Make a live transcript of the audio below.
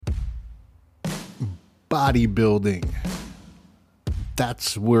bodybuilding.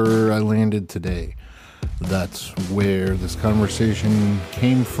 That's where I landed today. That's where this conversation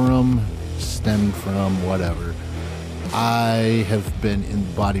came from, stemmed from, whatever. I have been in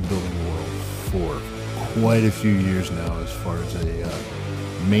the bodybuilding world for quite a few years now as far as a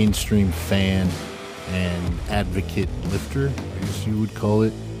mainstream fan and advocate lifter, I guess you would call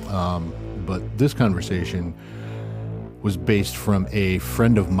it. But this conversation was based from a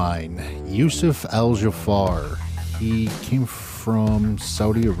friend of mine, Yousif Jaafar. He came from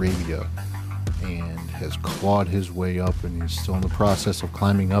Saudi Arabia and has clawed his way up, and he's still in the process of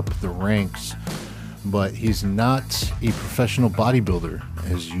climbing up the ranks. But he's not a professional bodybuilder,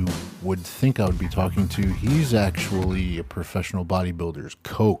 as you would think I would be talking to. He's actually a professional bodybuilder's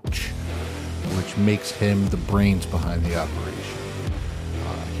coach, which makes him the brains behind the operation.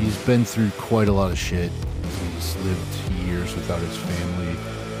 He's been through quite a lot of shit. He's lived years without his family.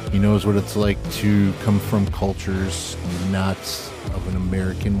 He knows what it's like to come from cultures not of an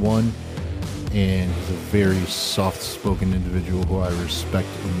American one. And he's a very soft-spoken individual who I respect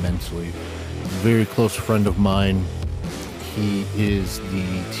immensely. A very close friend of mine. He is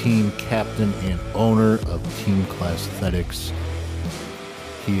the team captain and owner of Team Classthetics.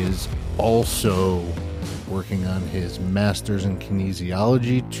 He is also working on his master's in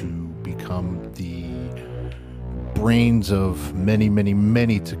kinesiology to become the brains of many, many,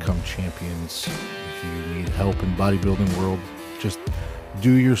 many to come champions. If you need help in bodybuilding world, just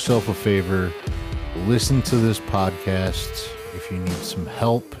do yourself a favor. Listen to this podcast. If you need some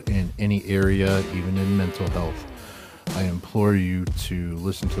help in any area, even in mental health, I implore you to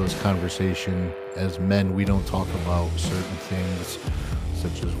listen to this conversation. As men, we don't talk about certain things,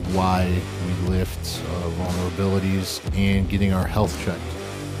 such as why we lift, vulnerabilities, and getting our health checked.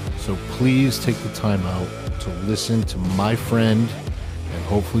 So please take the time out to listen to my friend, and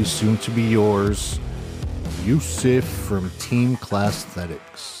hopefully soon to be yours, Yousif from Team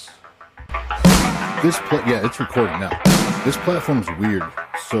Classthetics. It's recording now. This platform's weird,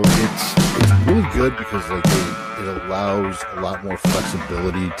 so it's really good because it allows a lot more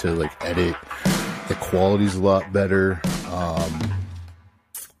flexibility to edit. The quality's a lot better.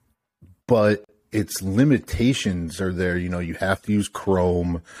 But its limitations are there. You have to use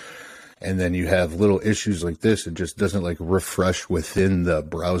Chrome, and then you have little issues like this. It just doesn't refresh within the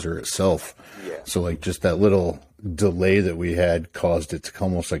browser itself. Yeah. So just that little delay that we had caused it to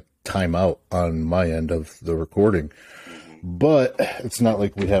almost time out on my end of the recording. But it's not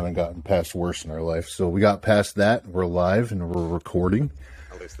like we haven't gotten past worse in our life. So we got past that. We're live and we're recording.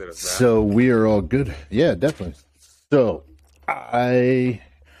 At least there's that. So we are all good. Yeah, definitely. So I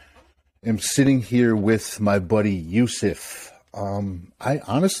am sitting here with my buddy Yousif. I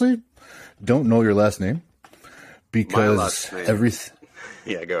honestly don't know your last name because my last name.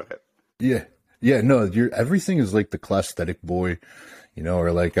 Yeah, go ahead. Yeah. No, everything is the classthetic boy,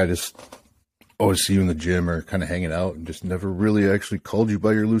 or I just always see you in the gym or kind of hanging out, and just never really actually called you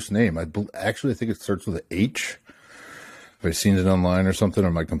by your loose name. I think it starts with an H. Have I seen it online or something? Or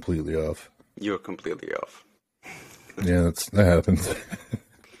am I completely off? You're completely off. Yeah, that happens.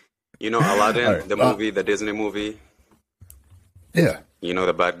 Aladdin, right. The movie, the Disney movie? Yeah.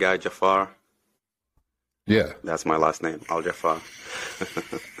 The bad guy, Jafar? Yeah. That's my last name, Al-Jafar.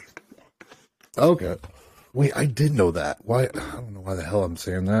 Okay. Wait, I did know that. Why? I don't know why the hell I'm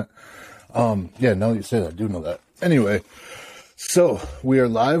saying that. Yeah, now that you say that, I do know that. Anyway, so we are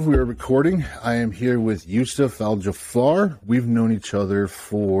live. We are recording. I am here with Yousif Jaafar. We've known each other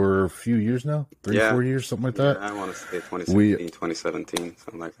for a few years now, 4 years, something like that. Yeah, I want to say 2016, 2017,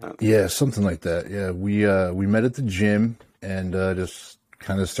 something like that. Yeah, something like that. Yeah, we met at the gym and just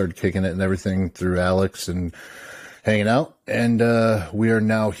kind of started kicking it and everything through Alex and hanging out. And we are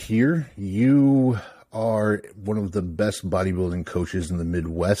now here. You are one of the best bodybuilding coaches in the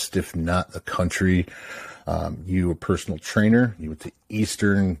Midwest, if not the country. You were a personal trainer. You went to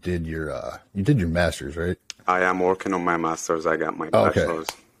Eastern, did your master's, right? I am working on my master's. I got my bachelor's.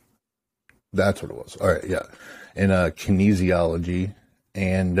 Okay. That's what it was. All right, yeah. In kinesiology,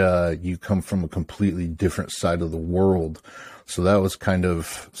 and you come from a completely different side of the world. So that was kind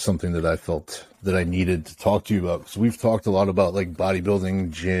of something that I felt that I needed to talk to you about. So we've talked a lot about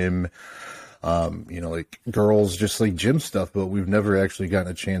bodybuilding, gym, girls, just gym stuff, but we've never actually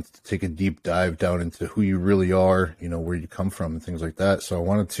gotten a chance to take a deep dive down into who you really are, where you come from and things like that. So I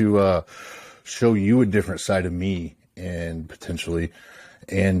wanted to show you a different side of me and potentially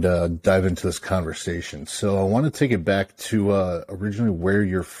dive into this conversation. So I want to take it back to originally where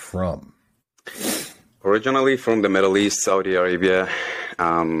you're from. Originally from the Middle East, Saudi Arabia.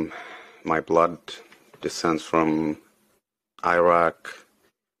 My blood descends from Iraq,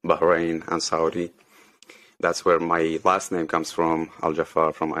 Bahrain, and Saudi. That's where my last name comes from, Al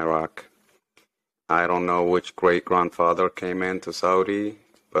Jaafar from Iraq. I don't know which great-grandfather came into Saudi,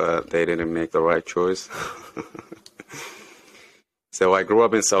 but they didn't make the right choice. So I grew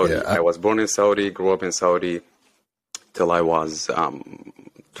up in Saudi. Yeah, I was born in Saudi, grew up in Saudi till I was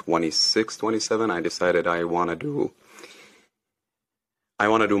 26, 27. I decided I want to do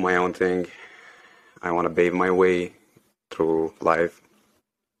my own thing. I want to pave my way through life.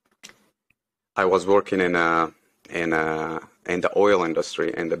 I was working in the oil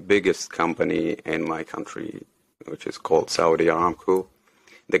industry in the biggest company in my country, which is called Saudi Aramco,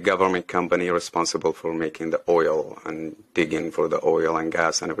 the government company responsible for making the oil and digging for the oil and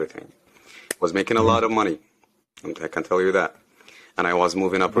gas and everything. Was making a lot of money, I can tell you that. And I was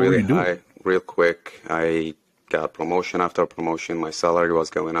moving up really high, real quick. I got promotion after promotion. My salary was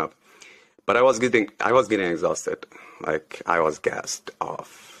going up, but I was getting exhausted. Like, I was gassed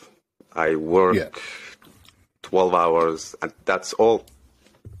off. I worked 12 hours, and that's all.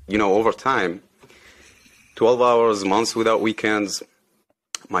 Over time, 12 hours, months without weekends.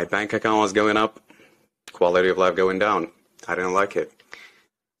 My bank account was going up, quality of life going down. I didn't like it.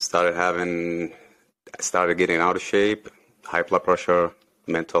 Started getting out of shape, high blood pressure,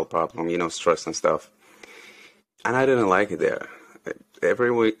 mental problem, stress and stuff. And I didn't like it there.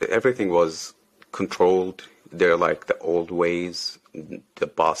 Everything was controlled. They're like the old ways. The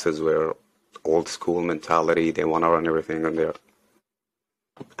bosses were old school mentality. They want to run everything on there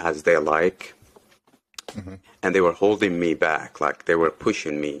as they like. And they were holding me back, like they were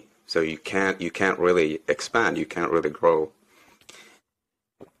pushing me. So you can't really expand. You can't really grow.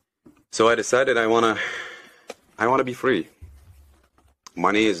 So I decided I want to be free.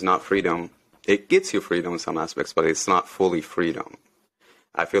 Money is not freedom. It gets you freedom in some aspects, but it's not fully freedom.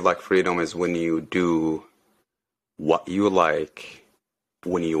 I feel like freedom is when you do what you like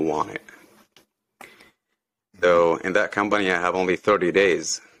when you want it. So in that company, I have only 30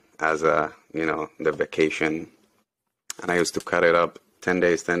 days as the vacation. And I used to cut it up 10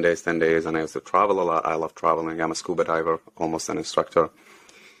 days, 10 days, 10 days. And I used to travel a lot. I love traveling. I'm a scuba diver, almost an instructor.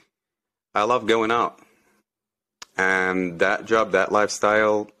 I love going out. And that job, that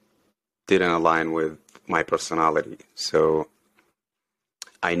lifestyle didn't align with my personality. So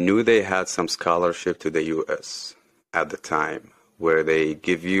I knew they had some scholarship to the U.S. at the time, where they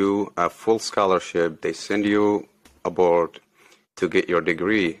give you a full scholarship. They send you abroad to get your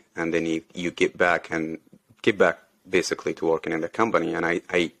degree, and then you get back basically to working in the company. And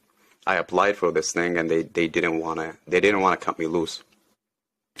I applied for this thing, and they didn't want to cut me loose.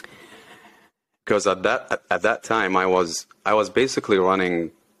 Because at that time I was basically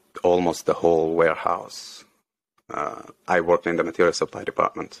running almost the whole warehouse. I worked in the material supply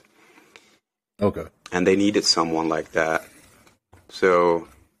department. Okay. And they needed someone like that. So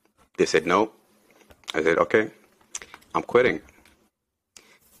they said no. I said, okay, I'm quitting.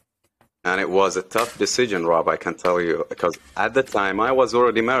 And it was a tough decision, Rob, I can tell you, because at the time I was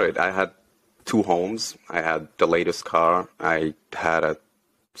already married. I had 2 homes. I had the latest car. I had a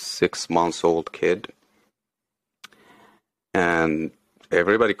 6-month-old kid. And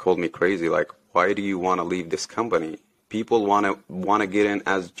everybody called me crazy. Like, why do you want to leave this company? People want to get in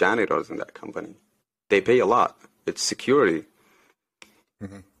as janitors in that company. They pay a lot. It's security.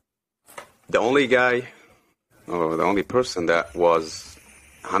 The only guy, or the only person that was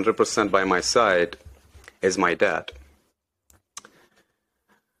 100% by my side is my dad.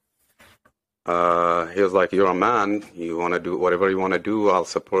 He was like, you're a man. You want to do whatever you want to do, I'll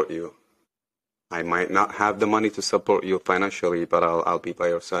support you. I might not have the money to support you financially, but I'll be by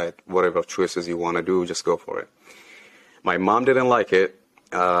your side. Whatever choices you want to do, just go for it. My mom didn't like it.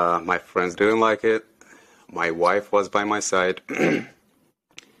 My friends didn't like it. My wife was by my side.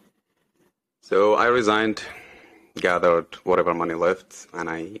 So I resigned, gathered whatever money left, and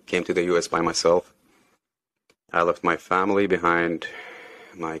I came to the U.S. by myself. I left my family behind,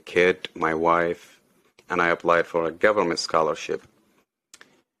 my kid, my wife, and I applied for a government scholarship,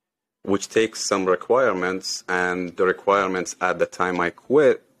 which takes some requirements, and the requirements at the time I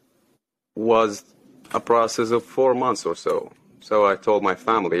quit was a process of 4 months or so. So I told my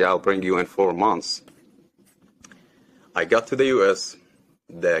family, I'll bring you in 4 months. I got to the U.S.,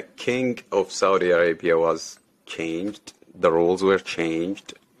 the king of Saudi Arabia was changed, the rules were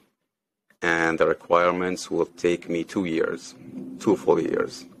changed, and the requirements will take me 2 years, 2 full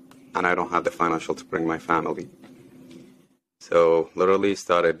years, and I don't have the financial to bring my family. So literally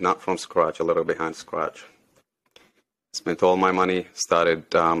started not from scratch, a little behind scratch. Spent all my money,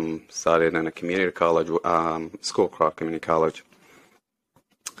 started in a community college, Schoolcraft Community College,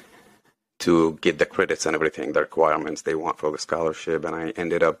 to get the credits and everything, the requirements they want for the scholarship, and I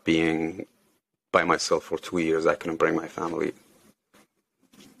ended up being by myself for 2 years. I couldn't bring my family.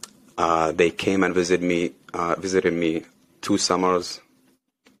 They came and visited me 2 summers,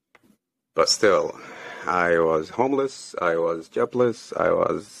 but still, I was homeless. I was jobless. I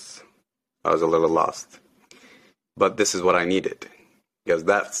was a little lost. But this is what I needed, because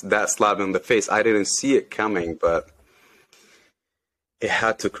that slap in the face, I didn't see it coming, but it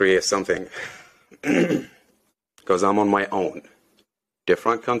had to create something. Because I'm on my own.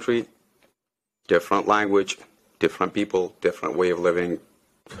 Different country, different language, different people, different way of living,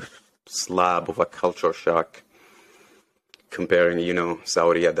 slab of a culture shock. Comparing,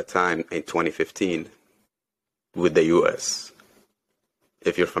 Saudi at the time in 2015 with the US.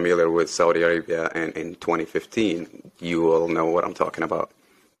 If you're familiar with Saudi Arabia and in 2015, you will know what I'm talking about.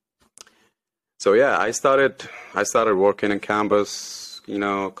 So yeah, I started working in campus,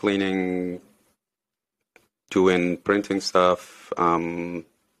 cleaning, doing printing stuff,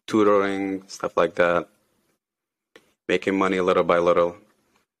 tutoring, stuff like that, making money little by little.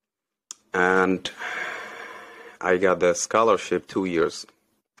 And I got the scholarship 2 years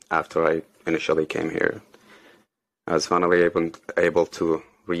after I initially came here. I was finally able to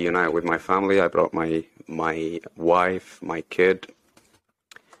reunite with my family. I brought my wife, my kid.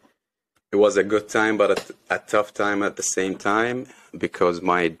 It was a good time, but a tough time at the same time, because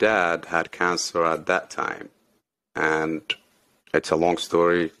my dad had cancer at that time. And it's a long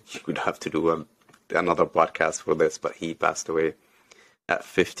story. You would have to do another podcast for this, but he passed away at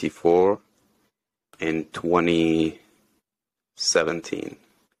 54 in 2017,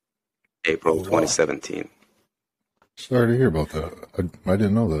 April 2017. Sorry to hear about that. I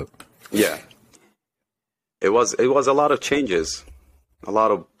didn't know that. Yeah. It was a lot of changes, a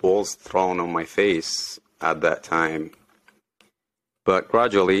lot of balls thrown on my face at that time. But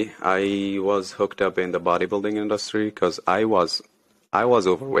gradually, I was hooked up in the bodybuilding industry because I was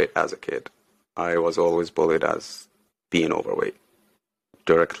overweight as a kid. I was always bullied as being overweight,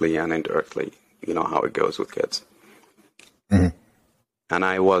 directly and indirectly. You know how it goes with kids. Mm-hmm. And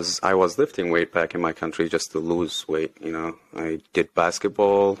I was lifting weight back in my country just to lose weight. I did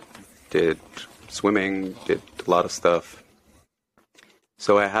basketball, did swimming, did a lot of stuff.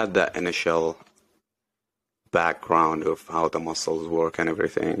 So I had that initial background of how the muscles work and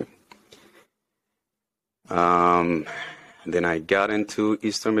everything. Then I got into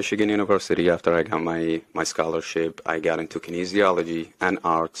Eastern Michigan University after I got my scholarship. I got into kinesiology and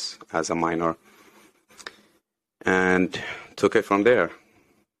arts as a minor and took it from there.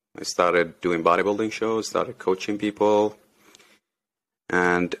 I started doing bodybuilding shows, started coaching people,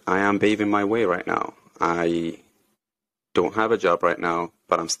 and I am paving my way right now. I don't have a job right now,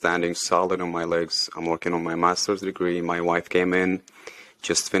 but I'm standing solid on my legs. I'm working on my master's degree. My wife came in,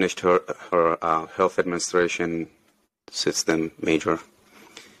 just finished her health administration system major,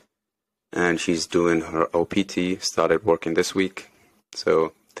 and she's doing her OPT, started working this week.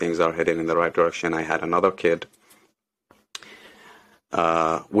 So things are headed in the right direction. I had another kid,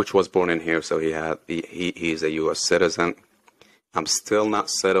 which was born in here, so he's a U.S. citizen. I'm still not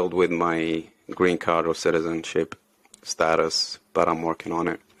settled with my green card or citizenship status, but I'm working on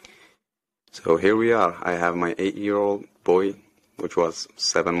it. So here we are. I have my 8-year-old boy, which was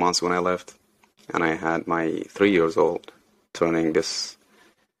 7 months when I left, and I had my 3 years old turning this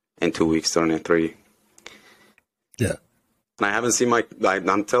in 2 weeks, turning 3. Yeah. And I haven't seen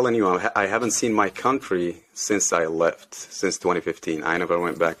I'm telling you, I haven't seen my country since I left, since 2015. I never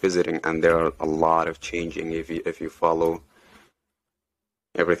went back visiting, and there are a lot of changing. If you follow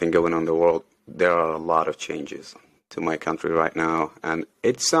everything going on in the world, there are a lot of changes to my country right now. And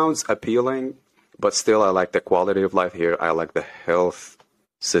it sounds appealing, but still I like the quality of life here. I like the health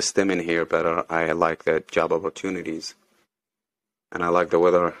system in here better. I like the job opportunities. And I like the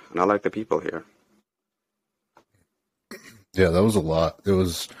weather, and I like the people here. Yeah, that was a lot.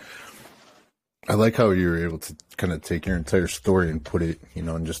 I like how you were able to kind of take your entire story and put it,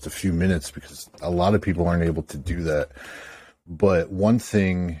 in just a few minutes, because a lot of people aren't able to do that. But one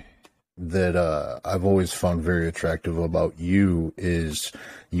thing that I've always found very attractive about you is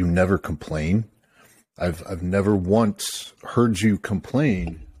you never complain. I've never once heard you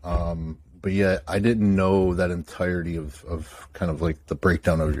complain, but yet I didn't know that entirety of kind of like the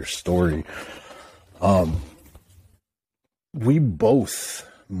breakdown of your story. We both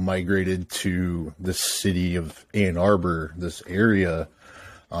migrated to the city of Ann Arbor, this area.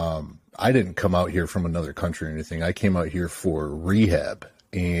 I didn't come out here from another country or anything. I came out here for rehab,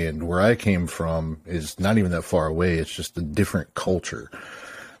 and where I came from is not even that far away. It's just a different culture.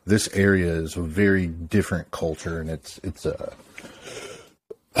 This area is a very different culture, and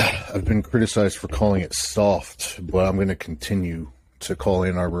I've been criticized for calling it soft, but I'm going to continue to call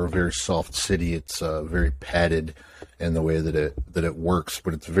Ann Arbor a very soft city. It's very padded in the way that it works,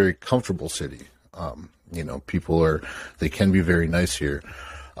 but it's a very comfortable city. People they can be very nice here,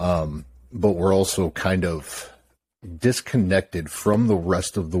 but we're also kind of disconnected from the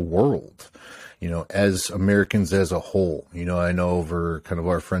rest of the world. As Americans as a whole. I know over kind of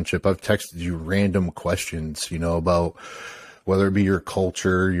our friendship, I've texted you random questions, about whether it be your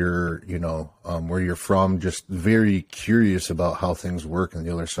culture, where you're from, just very curious about how things work on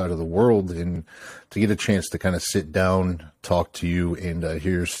the other side of the world. And to get a chance to kind of sit down, talk to you, and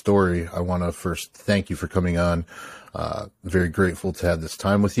hear your story, I want to first thank you for coming on. Very grateful to have this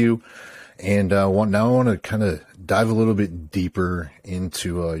time with you. And now I want to kind of dive a little bit deeper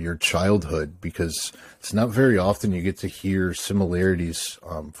into your childhood, because it's not very often you get to hear similarities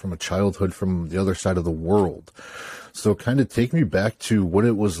from a childhood from the other side of the world. So kind of take me back to what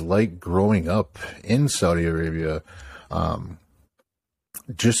it was like growing up in Saudi Arabia,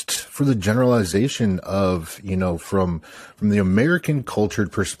 just for the generalization of, from the American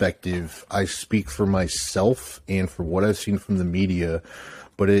cultured perspective. I speak for myself and for what I've seen from the media.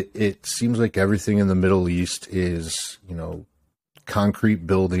 But it seems like everything in the Middle East is, concrete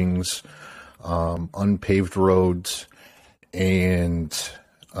buildings, unpaved roads, and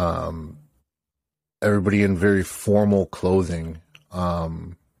everybody in very formal clothing.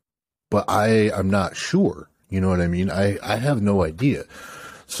 But I'm not sure. You know what I mean? I have no idea.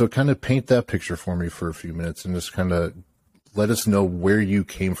 So kind of paint that picture for me for a few minutes and just kind of let us know where you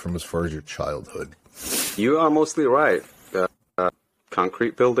came from as far as your childhood. You are mostly right.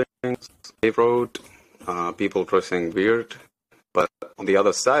 Concrete buildings, paved road, people dressing weird, but on the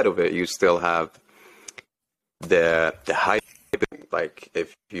other side of it, you still have the high. Like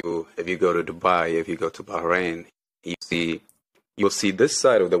if you go to Dubai, if you go to Bahrain, you'll see this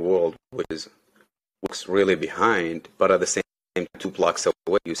side of the world, which looks really behind, but at the same time, 2 blocks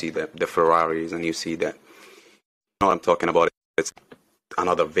away, you see the Ferraris, and you see that. You know what I'm talking about? It's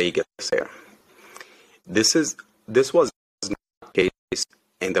another Vegas there. This was not the case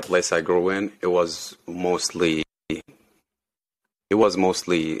in the place I grew in. It was mostly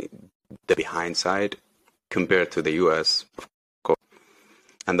the behind side compared to the U.S. of course.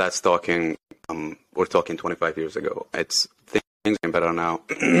 And that's we're talking 25 years ago. Things are better now.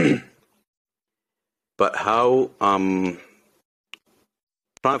 But how trying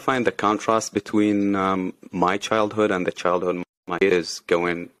to find the contrast between my childhood and the childhood my kid is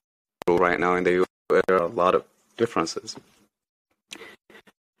going through right now in the U.S. There are a lot of differences.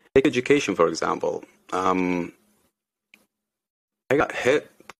 Take education, for example. I got hit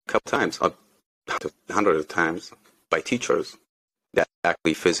a couple times, hundreds of times, by teachers that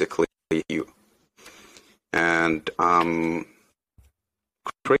actually physically hit you. And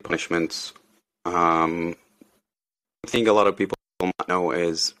great punishments. One thing a lot of people don't know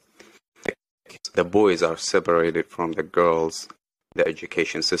is the boys are separated from the girls, the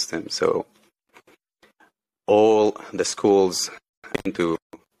education system. So all the schools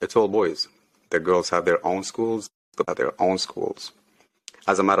it's all boys. The girls have their own schools, they have their own schools.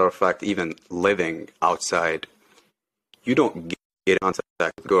 As a matter of fact, even living outside, you don't get in contact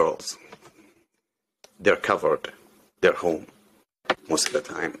with girls. They're covered. They're home most of the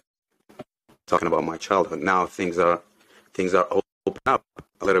time. Talking about my childhood, now things are open up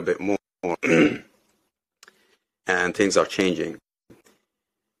a little bit more, and things are changing.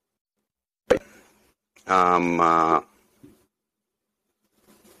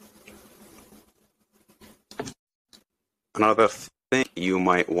 Another thing you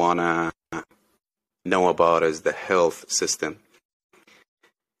might want to know about is the health system.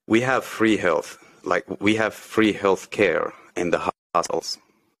 We have free health, we have free health care in the hospitals.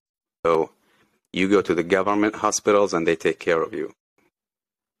 So you go to the government hospitals and they take care of you.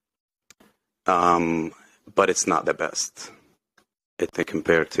 But it's not the best. It's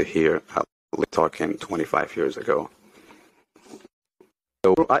compared to here, we're talking 25 years ago.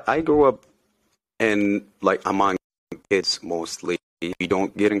 So I grew up in, among kids mostly. You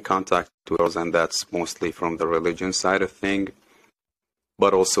don't get in contact with girls, and that's mostly from the religion side of thing.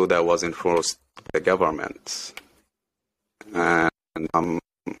 But also that was enforced by the government.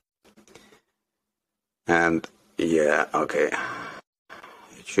 And yeah, okay.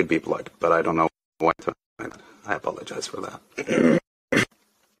 It should be plugged, but I don't know why. I apologize for that.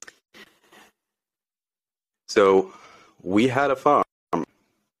 So we had a farm.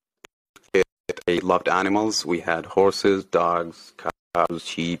 I loved animals. We had horses, dogs, cows,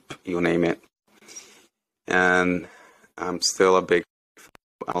 sheep, you name it. And I'm still a big fan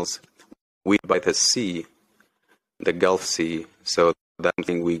of animals. We by the sea, the Gulf Sea, so that's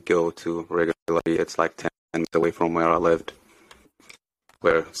something we go to regularly. It's like 10 minutes away from where I lived.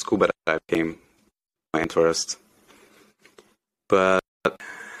 where scuba dive came my interest. But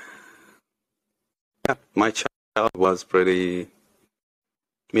yeah, my child was pretty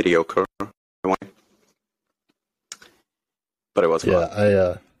mediocre, but it was fun. Yeah,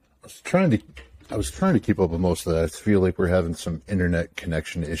 I was trying to keep up with most of that. I feel like we're having some internet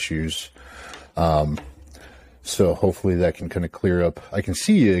connection issues. So hopefully that can kind of clear up. I can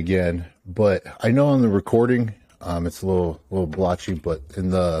see you again, but I know on the recording, it's a little blotchy, but in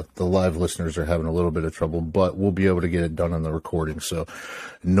the live listeners are having a little bit of trouble, but we'll be able to get it done on the recording. So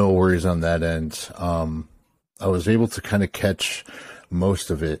no worries on that end. I was able to kind of catch most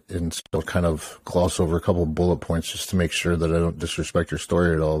of it and still kind of gloss over a couple of bullet points just to make sure that I don't disrespect your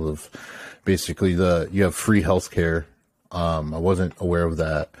story at all. Of basically you have free healthcare. I wasn't aware of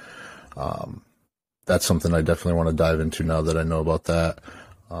that. That's something I definitely want to dive into now that I know about that.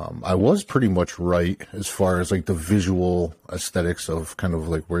 I was pretty much right as far as like the visual aesthetics of kind of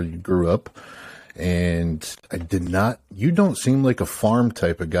like where you grew up. And you don't seem like a farm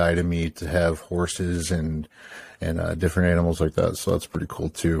type of guy to me to have horses and different animals like that. So that's pretty cool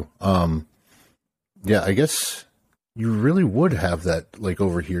too. Yeah, I guess you really would have that like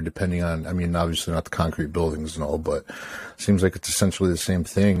over here, depending on, I mean, obviously not the concrete buildings and all, but it seems like it's essentially the same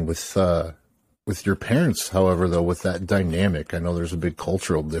thing with your parents. However, though, with that dynamic, I know there's a big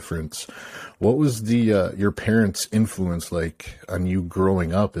cultural difference. What was your parents' influence like on you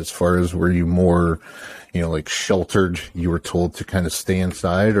growing up? As far as, were you more, like sheltered? You were told to kind of stay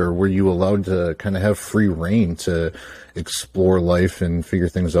inside, or were you allowed to kind of have free reign to explore life and figure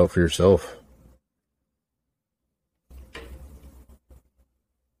things out for yourself?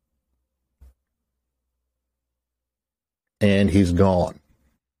 And he's gone.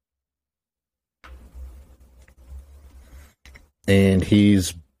 And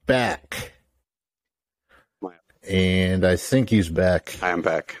he's back. And I think he's back. I am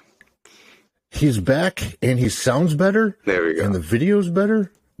back. He's back, and he sounds better. There we go. And the video's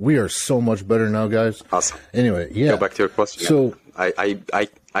better. We are so much better now, guys. Awesome. Anyway, yeah. Go back to your question. So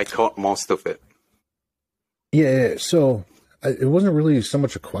I caught most of it. Yeah. So it wasn't really so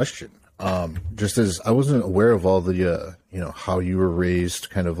much a question. Just as I wasn't aware of all the, how you were raised,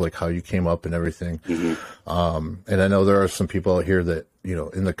 kind of like how you came up and everything. Mm-hmm. And I know there are some people out here that,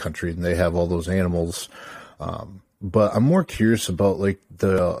 in the country, and they have all those animals. But I'm more curious about like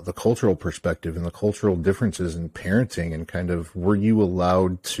the cultural perspective and the cultural differences in parenting, and kind of, were you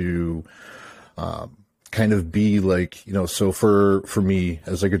allowed to, kind of be like, so for me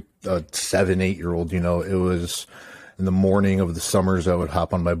as like a 7-8-year-old, it was, in the morning of the summers, I would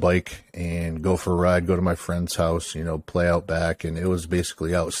hop on my bike and go for a ride, go to my friend's house, play out back. And it was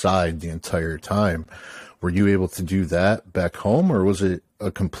basically outside the entire time. Were you able to do that back home, or was it a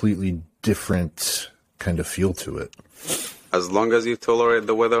completely different kind of feel to it? As long as you tolerate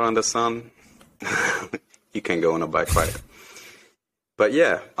the weather and the sun, you can go on a bike ride. But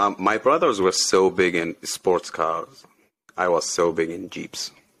yeah, my brothers were so big in sports cars. I was so big in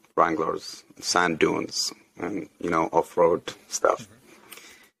Jeeps, Wranglers, sand dunes, and off-road stuff.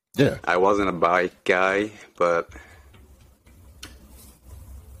 Yeah, I wasn't a bike guy, but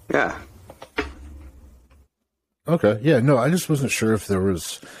yeah. Okay, yeah, no, I just wasn't sure if there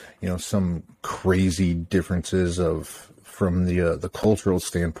was some crazy differences from the cultural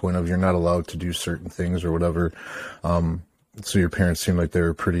standpoint of, you're not allowed to do certain things or whatever. So your parents seemed like they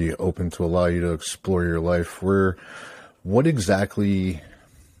were pretty open to allow you to explore your life. What exactly,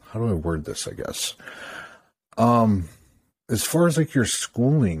 how do I word this, I guess? As far as like your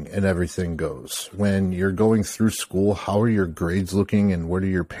schooling and everything goes, when you're going through school, how are your grades looking, and what are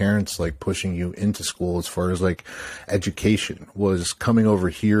your parents like pushing you into school as far as like education? Was coming over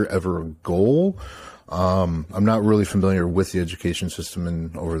here ever a goal? I'm not really familiar with the education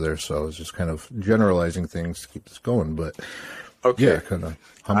system over there, so I was just kind of generalizing things to keep this going. But okay, yeah, kind of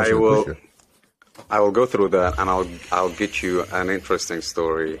how much push you? I will go through that, and I'll get you an interesting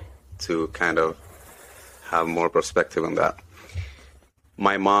story to kind of have more perspective on that.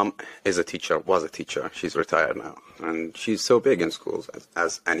 My mom was a teacher. She's retired now, and she's so big in schools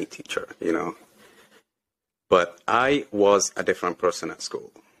as any teacher, But I was a different person at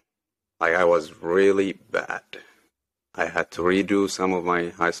school. Like, I was really bad. I had to redo some of my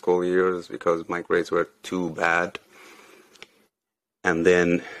high school years because my grades were too bad. And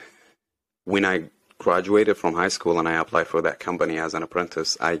then when I graduated from high school and I applied for that company as an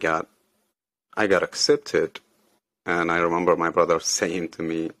apprentice, I got accepted. And I remember my brother saying to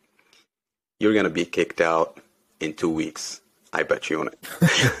me, "You're going to be kicked out in 2 weeks. I bet you on it."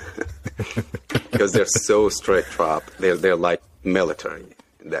 Because they're so strict, Rob. They're like military.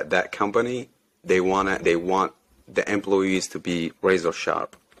 That company, they want the employees to be razor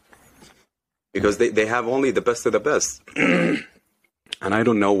sharp, because they have only the best of the best. And I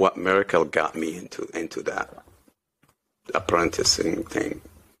don't know what miracle got me into that apprenticing thing.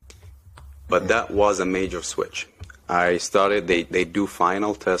 But that was a major switch. I started, they do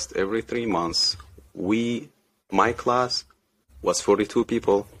final test every 3 months. My class was 42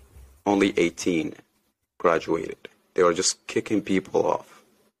 people, only 18 graduated. They were just kicking people off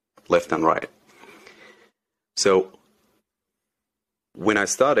left and right. So when I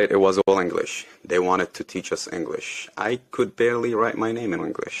started, it was all English. They wanted to teach us English. I could barely write my name in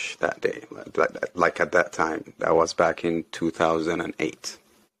English that day, like at that time. That was back in 2008.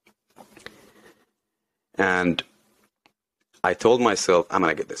 And I told myself, I'm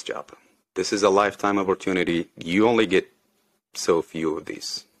going to get this job. This is a lifetime opportunity. You only get so few of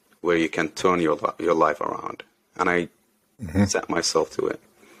these where you can turn your life around. And I set myself to it.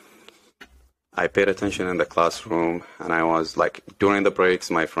 I paid attention in the classroom, and I was like, during the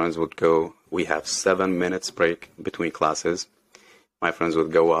breaks, my friends would go, we have 7 minutes break between classes. My friends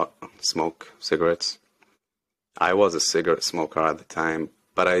would go out, smoke cigarettes. I was a cigarette smoker at the time,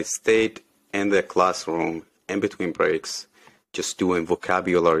 but I stayed in the classroom in between breaks, just doing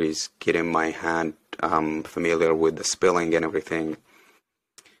vocabularies, getting my hand familiar with the spelling and everything.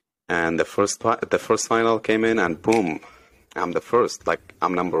 And the first final came in, and boom, I'm the first. Like,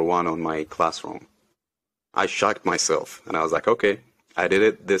 I'm number one on my classroom. I shocked myself, and I was like, okay, I did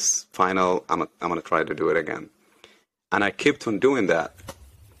it. This final, I'm gonna try to do it again. And I kept on doing that,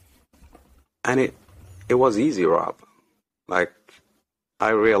 and it was easy, Rob. Like,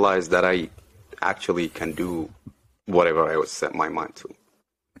 I realized that I actually can do whatever I would set my mind to.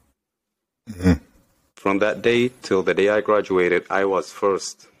 Mm-hmm. From that day till the day I graduated, I was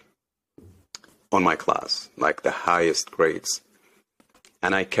first on my class, like the highest grades.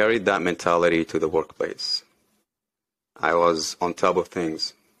 And I carried that mentality to the workplace. I was on top of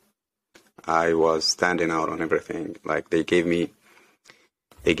things. I was standing out on everything. Like, they gave me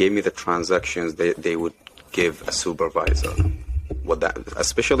the transactions they would give a supervisor.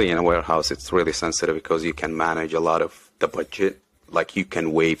 Especially in a warehouse, it's really sensitive because you can manage a lot of the budget. Like, you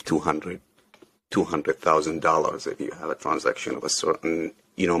can waive $200,000 if you have a transaction of a certain,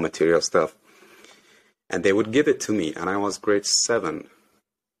 material stuff. And they would give it to me, and I was grade 7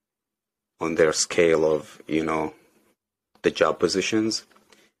 on their scale of, the job positions,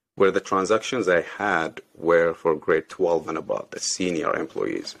 where the transactions I had were for grade 12 and above, the senior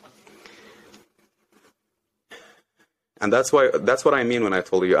employees. And that's what I mean when I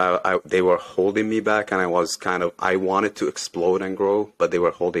told you they were holding me back, and I wanted to explode and grow, but they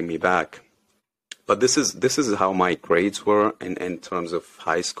were holding me back. But this is how my grades were in terms of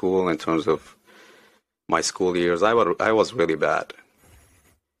high school, in terms of my school years. I was really bad.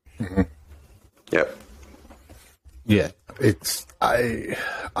 Mm-hmm. Yep. Yeah,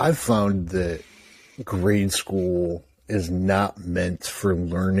 I've found that grade school is not meant for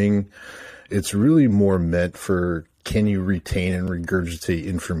learning. It's really more meant for, can you retain and regurgitate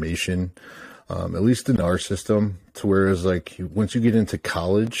information, at least in our system. To whereas, like, once you get into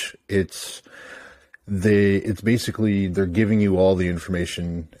college, it's basically they're giving you all the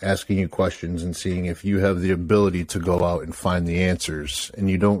information, asking you questions, and seeing if you have the ability to go out and find the answers. And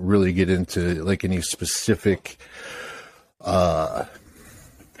you don't really get into like any specific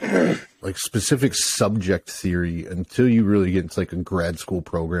specific subject theory until you really get into like a grad school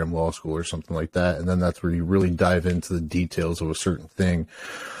program, law school or something like that. And then that's where you really dive into the details of a certain thing.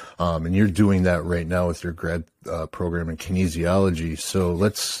 And you're doing that right now with your grad program in kinesiology. So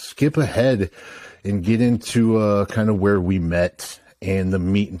let's skip ahead and get into kind of where we met and the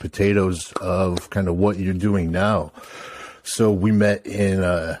meat and potatoes of kind of what you're doing now. So we met in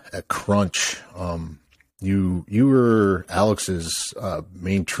at Crunch. You were Alex's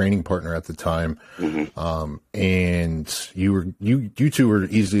main training partner at the time, mm-hmm. And you two were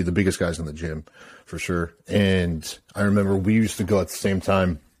easily the biggest guys in the gym, for sure. And I remember we used to go at the same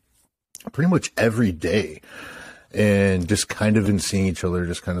time, pretty much every day, and just kind of in seeing each other,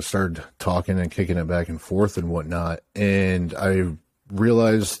 just kind of started talking and kicking it back and forth and whatnot. And I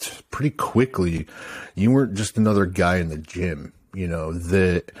realized pretty quickly you weren't just another guy in the gym,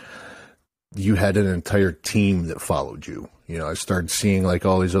 that you had an entire team that followed you. I started seeing like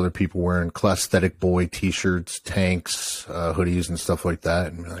all these other people wearing Classthetic Boy t-shirts, tanks, hoodies and stuff like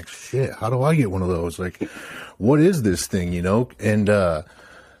that. And I'm like, shit, how do I get one of those? Like, what is this thing, And,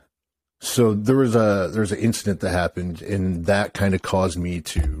 so there was an incident that happened, and that kind of caused me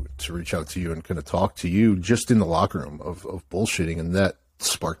to reach out to you and kind of talk to you just in the locker room of bullshitting. And that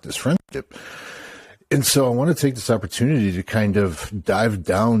sparked this friendship. And so I want to take this opportunity to kind of dive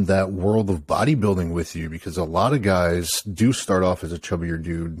down that world of bodybuilding with you, because a lot of guys do start off as a chubbier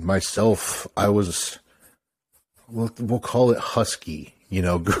dude. Myself, I was, we'll call it husky,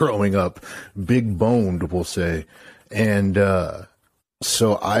 growing up, big boned, we'll say. And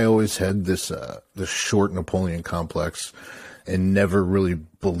so I always had this short Napoleon complex and never really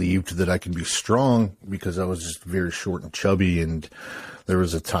believed that I could be strong because I was just very short and chubby. And there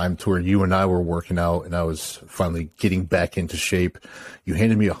was a time to where you and I were working out and I was finally getting back into shape. You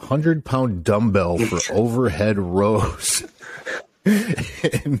handed me 100-pound dumbbell for overhead rows.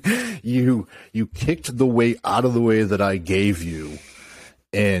 And you kicked the weight out of the way that I gave you.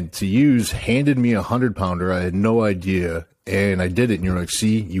 And to use, handed me a 100-pounder. I had no idea. And I did it. And you're like,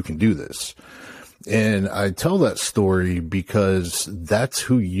 see, you can do this. And I tell that story because that's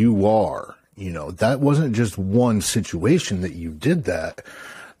who you are. That wasn't just one situation that you did that.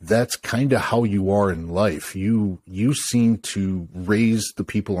 That's kind of how you are in life. You seem to raise the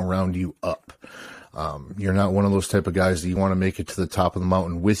people around you up. You're not one of those type of guys that you want to make it to the top of the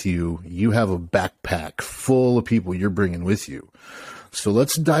mountain with you. You have a backpack full of people you're bringing with you. So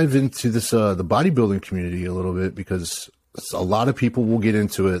let's dive into this, the bodybuilding community a little bit, because a lot of people will get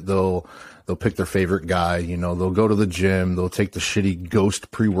into it. They'll pick their favorite guy, they'll go to the gym, they'll take the shitty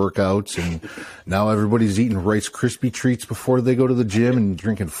Ghost pre-workouts, and now everybody's eating Rice Krispie treats before they go to the gym and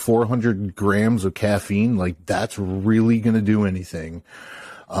drinking 400 grams of caffeine. Like, that's really going to do anything.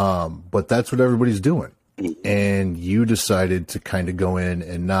 But that's what everybody's doing. And you decided to kind of go in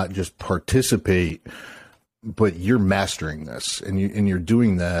and not just participate, but you're mastering this, and you're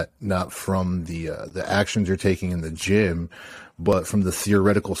doing that not from the actions you're taking in the gym, but from the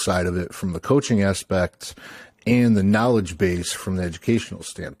theoretical side of it, from the coaching aspect and the knowledge base from the educational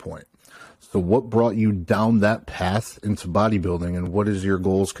standpoint. So what brought you down that path into bodybuilding, and what is your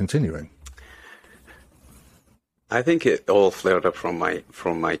goals continuing? I think it all flared up from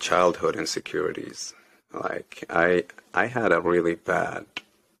my childhood insecurities. Like, I had a really bad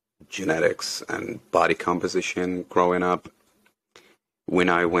genetics and body composition growing up. When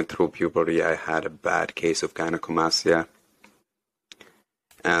I went through puberty, I had a bad case of gynecomastia.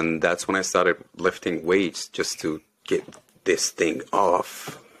 And that's when I started lifting weights just to get this thing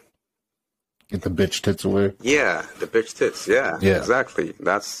off. Get the bitch tits away? Yeah, the bitch tits. Yeah, exactly.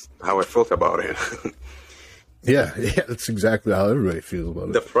 That's how I felt about it. Yeah, that's exactly how everybody feels about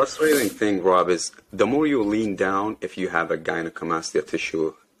it. The frustrating thing, Rob, is the more you lean down, if you have a gynecomastia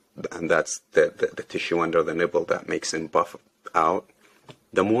tissue, and that's the tissue under the nipple that makes it buff out,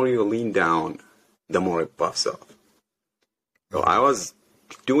 the more you lean down, the more it buffs up. So I was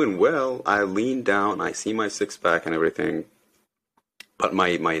doing well. I leaned down. I see my six-pack and everything. But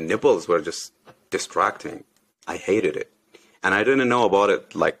my nipples were just distracting. I hated it. And I didn't know about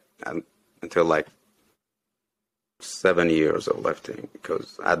it until 7 years of lifting.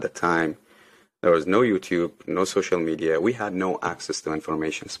 Because at the time, there was no YouTube, no social media. We had no access to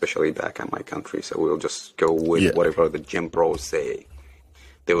information, especially back in my country. So we'll just go with whatever the gym pros say.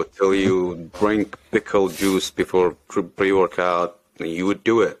 They would tell you, drink pickle juice before pre-workout. And you would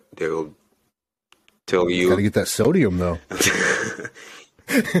do it. They will tell you. Gotta get that sodium, though.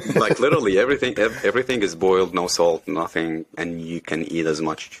 Like, literally everything is boiled, no salt, nothing, and you can eat as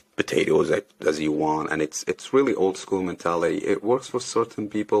much potatoes as you want. And it's really old school mentality. It works for certain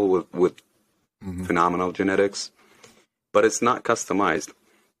people with phenomenal genetics, but it's not customized.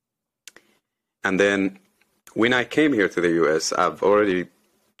 And then when I came here to the U.S., I've already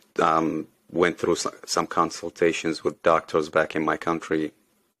went through some consultations with doctors back in my country,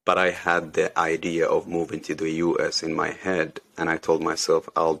 but I had the idea of moving to the U.S. in my head, and I told myself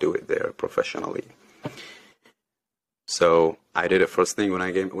I'll do it there professionally. So I did it first thing when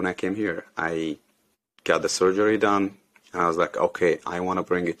I came here. I got the surgery done, and I was like, okay, I want to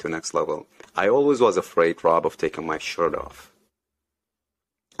bring it to next level. I always was afraid, Rob, of taking my shirt off.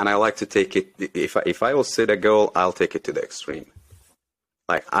 And I like to take it, if I will set a goal, I'll take it to the extreme.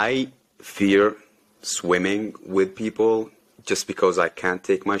 Like, I fear swimming with people just because I can't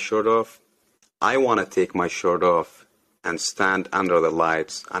take my shirt off. I want to take my shirt off and stand under the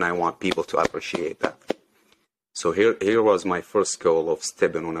lights, and I want people to appreciate that. So here was my first goal of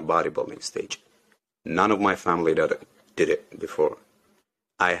stepping on a bodybuilding stage. None of my family did it before.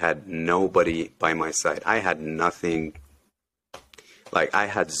 I had nobody by my side. I had nothing. Like, I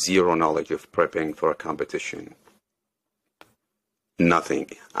had zero knowledge of prepping for a competition. Nothing.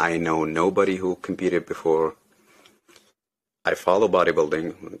 I know nobody who competed before. I follow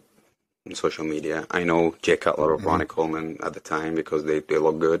bodybuilding on social media. I know Jay Cutler or Ronnie Coleman at the time because they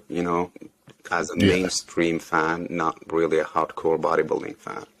look good, as a mainstream fan, not really a hardcore bodybuilding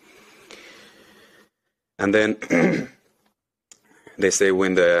fan. And then they say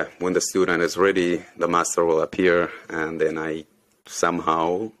when the student is ready, the master will appear. And then I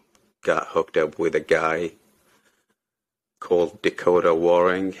somehow got hooked up with a guy called Dakota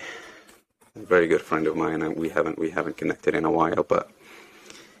Waring, a very good friend of mine, and we haven't connected in a while, but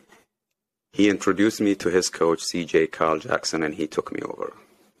he introduced me to his coach, CJ Carl Jackson, and he took me over.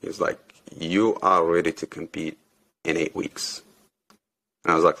 He was like, "You are ready to compete in 8 weeks."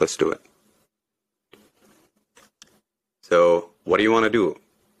 And I was like, "Let's do it." So, what do you want to do?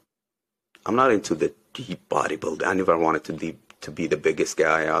 I'm not into the deep bodybuilding. I never wanted to be the biggest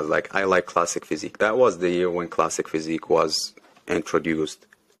guy. I was like, I like classic physique. That was the year when classic physique was introduced.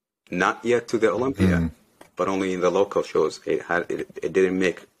 Not yet to the Olympia, but only in the local shows. It didn't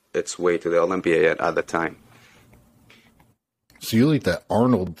make its way to the Olympia yet at the time. So you like that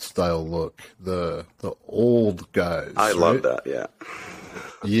Arnold style look, the old guys. I love that, yeah.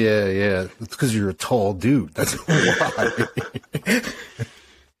 Yeah. It's because you're a tall dude. That's why.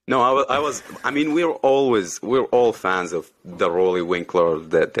 No, I mean, we're all fans of the Rolly Winkler,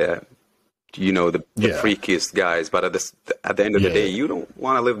 the freakiest guys. But at the end of the day, you don't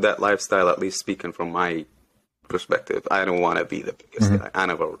want to live that lifestyle. At least speaking from my perspective, I don't want to be the biggest guy.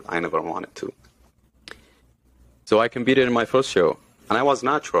 I never wanted to. So I competed in my first show, and I was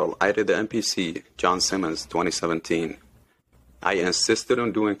natural. I did the NPC, John Simmons, 2017. I insisted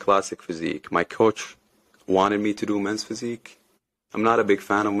on doing classic physique. My coach wanted me to do men's physique. I'm not a big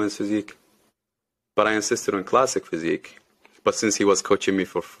fan of men's physique, but I insisted on classic physique. But since he was coaching me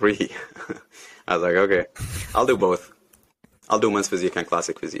for free, I was like, okay, I'll do both. I'll do men's physique and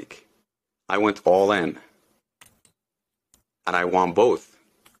classic physique. I went all in, and I won both.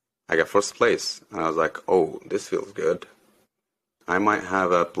 I got first place, and I was like, oh, this feels good. I might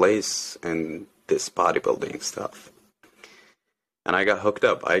have a place in this bodybuilding stuff. And I got hooked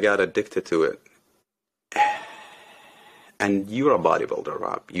up. I got addicted to it. And you're a bodybuilder,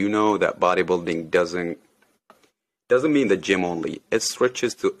 Rob. You know that bodybuilding doesn't mean the gym only. It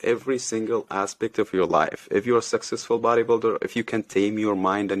stretches to every single aspect of your life. If you're a successful bodybuilder, if you can tame your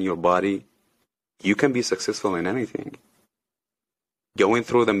mind and your body, you can be successful in anything. Going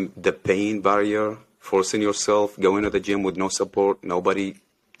through the pain barrier, forcing yourself, going to the gym with no support, nobody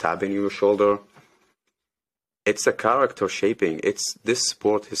tapping your shoulder. It's a character shaping. This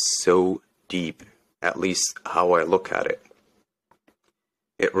sport is so deep, at least how I look at it.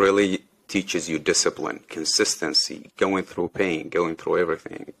 It really teaches you discipline, consistency, going through pain, going through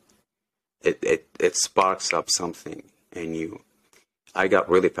everything. It sparks up something in you. I got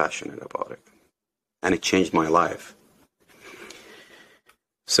really passionate about it, and it changed my life.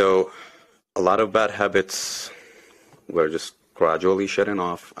 So a lot of bad habits were just gradually shedding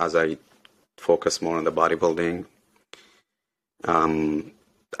off as I focused more on the bodybuilding.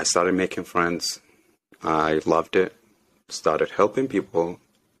 I started making friends. I loved it. Started helping people.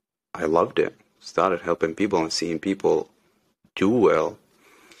 I loved it. Started helping people and seeing people do well.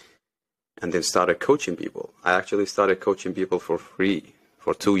 And then started coaching people. I actually started coaching people for free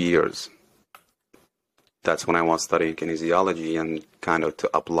for 2 years. That's when I was studying kinesiology and kind of to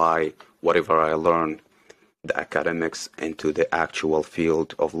apply whatever I learned, the academics, into the actual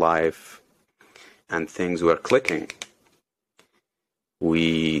field of life. And things were clicking.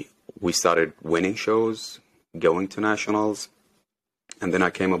 We started winning shows, going to nationals, and then I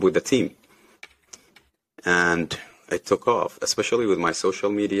came up with the team. And it took off, especially with my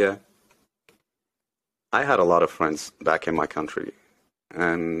social media. I had a lot of friends back in my country.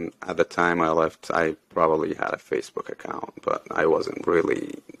 And at the time I left, I probably had a Facebook account, but I wasn't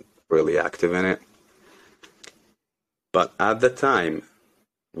really active in it. But at the time,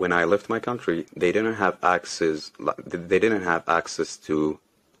 when I left my country, they didn't have access to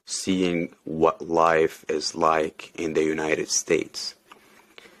seeing what life is like in the United States.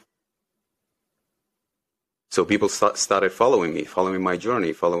 So people started following my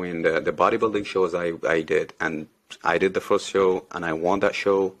journey, following the bodybuilding shows I did. And I did the first show, and I won that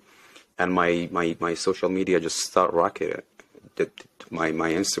show, and my social media just started rocketing. My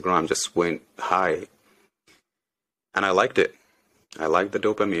Instagram just went high, and I liked it. I liked the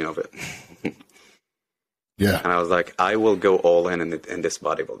dopamine of it. Yeah. And I was like, I will go all in this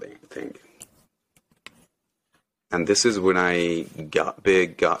bodybuilding thing. And this is when I got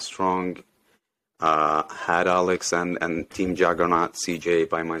big, got strong, had Alex and Team Juggernaut, CJ,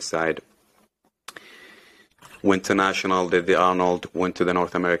 by my side. Went to National, did the Arnold, went to the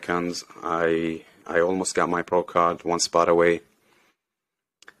North Americans. I almost got my pro card, one spot away.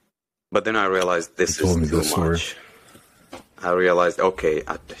 But then I realized this is too much. I realized, okay,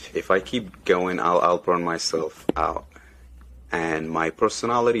 if I keep going, I'll burn myself out. and my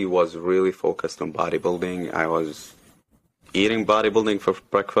personality was really focused on bodybuilding. I was eating bodybuilding for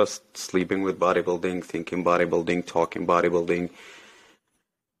breakfast, sleeping with bodybuilding, thinking bodybuilding, talking bodybuilding.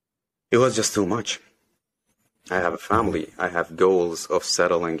 It was just too much. I have a family. I have goals of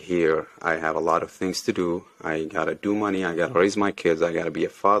settling here. I have a lot of things to do. I gotta do money. I gotta raise my kids. I gotta be a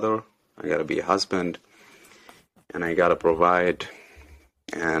father. I gotta be a husband. And I gotta provide.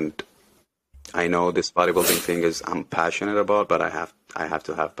 And I know this bodybuilding thing is I'm passionate about, but I have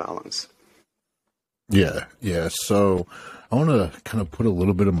to have balance. Yeah. So I want to kind of put a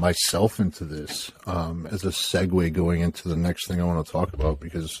little bit of myself into this as a segue going into the next thing I want to talk about,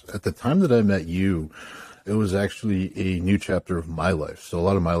 because at the time that I met you, it was actually a new chapter of my life. So a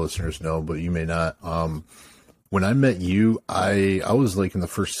lot of my listeners know, but you may not. When I met you, I was like in the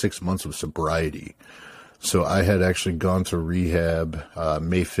first 6 months of sobriety. So I had actually gone to rehab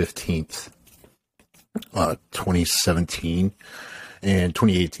May 15th, 2017 and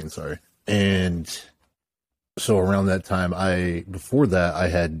 2018, sorry. And so around that time, before that, I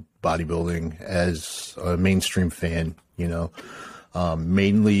had bodybuilding as a mainstream fan,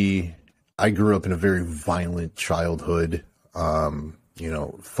 mainly I grew up in a very violent childhood,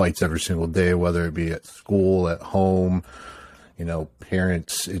 fights every single day, whether it be at school, at home,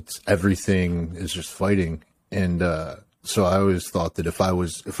 parents, it's everything is just fighting. And, so I always thought that if I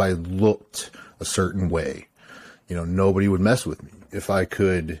looked a certain way, nobody would mess with me. If I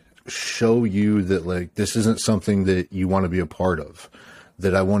could show you that, like, this isn't something that you want to be a part of,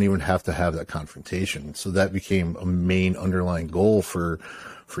 that I won't even have to have that confrontation. So that became a main underlying goal for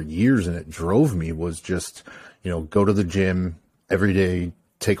years. And it drove me was just, go to the gym every day,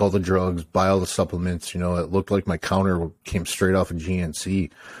 take all the drugs, buy all the supplements. It looked like my counter came straight off of GNC.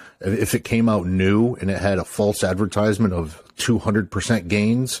 If it came out new and it had a false advertisement of 200%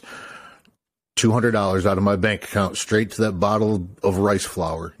 gains, $200 out of my bank account straight to that bottle of rice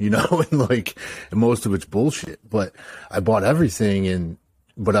flour, and most of it's bullshit. But I bought everything,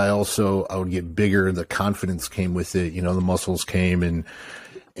 but I would get bigger. The confidence came with it, the muscles came,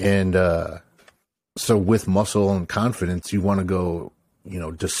 and so with muscle and confidence, you want to go,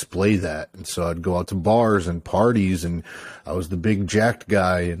 display that. And so I'd go out to bars and parties, and I was the big jacked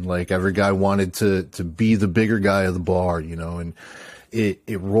guy, and like every guy wanted to be the bigger guy of the bar, and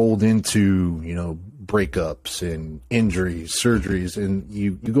it rolled into, breakups and injuries, surgeries, and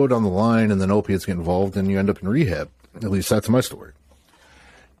you go down the line, and then opiates get involved and you end up in rehab. At least that's my story.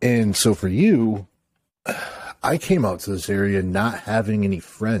 And so for you, I came out to this area not having any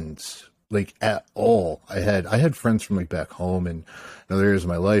friends, like at all. I had friends from like back home and other areas of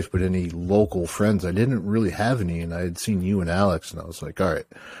my life, but any local friends, I didn't really have any. And I had seen you and Alex, and I was like, all right,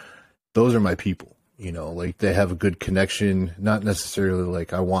 those are my people. Like they have a good connection, not necessarily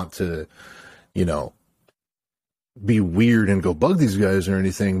like I want to, be weird and go bug these guys or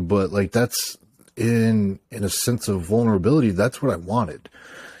anything, but like that's in a sense of vulnerability. That's what I wanted,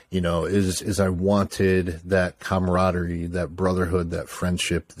 is I wanted that camaraderie, that brotherhood, that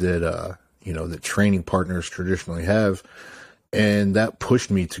friendship that, that training partners traditionally have. And that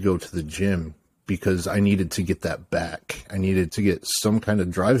pushed me to go to the gym because I needed to get that back. I needed to get some kind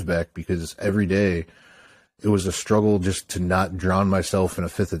of drive back because every day it was a struggle just to not drown myself in a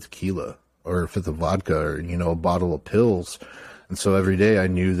fifth of tequila or a fifth of vodka or, a bottle of pills. And so every day I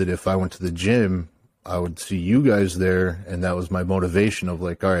knew that if I went to the gym, I would see you guys there. And that was my motivation of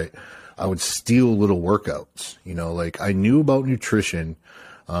like, all right, I would steal little workouts, like I knew about nutrition,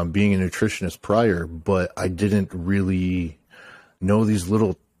 being a nutritionist prior, but I didn't really know these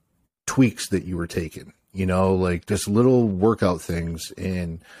little tweaks that you were taking, like just little workout things.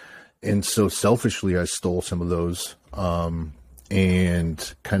 And so selfishly, I stole some of those,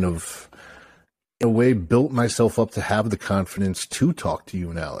 and kind of in a way built myself up to have the confidence to talk to you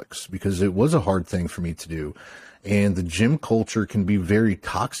and Alex, because it was a hard thing for me to do. And the gym culture can be very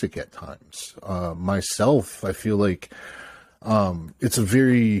toxic at times. Myself, I feel like, it's a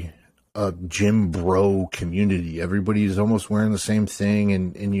very, gym bro community. Everybody's almost wearing the same thing.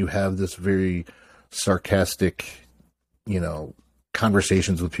 And you have this very sarcastic,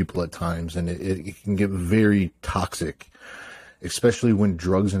 conversations with people at times. And it can get very toxic, especially when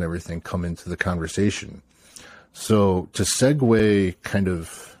drugs and everything come into the conversation. So to segue kind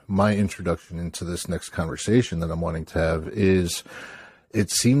of my introduction into this next conversation that I'm wanting to have is, it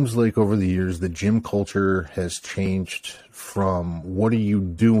seems like over the years, the gym culture has changed from what are you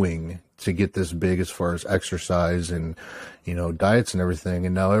doing to get this big as far as exercise and, diets and everything.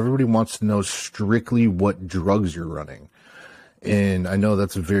 And now everybody wants to know strictly what drugs you're running. And I know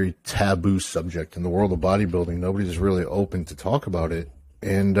that's a very taboo subject in the world of bodybuilding. Nobody's really open to talk about it.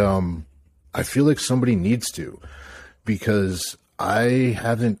 And I feel like somebody needs to, because I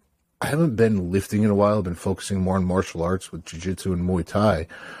haven't been lifting in a while. I've been focusing more on martial arts with jiu-jitsu and Muay Thai.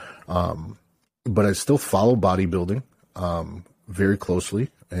 But I still follow bodybuilding very closely.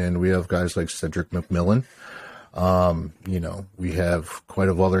 And we have guys like Cedric McMillan. We have quite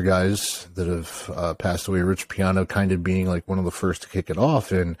a few other guys that have passed away. Rich Piano kind of being like one of the first to kick it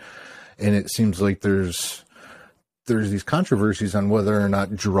off. And it seems like there's these controversies on whether or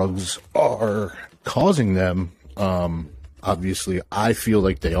not drugs are causing them. Obviously, I feel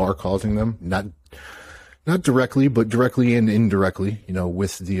like they are causing them, not directly, but directly and indirectly,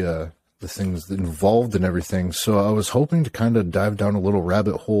 with the things involved and everything. So I was hoping to kind of dive down a little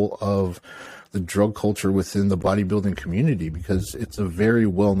rabbit hole of the drug culture within the bodybuilding community, because it's a very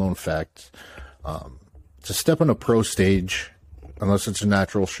well-known fact. To step on a pro stage, unless it's a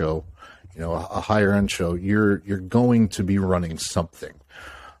natural show, a higher end show, you're going to be running something.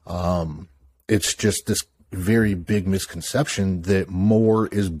 It's just this very big misconception that more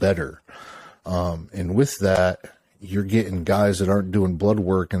is better. And with that, you're getting guys that aren't doing blood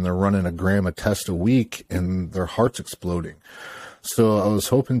work and they're running a gram a test a week and their heart's exploding. So I was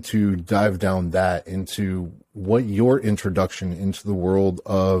hoping to dive down that into what your introduction into the world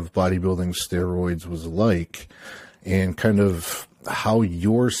of bodybuilding steroids was like, and kind of how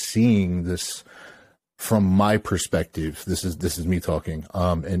you're seeing this from my perspective. This is me talking,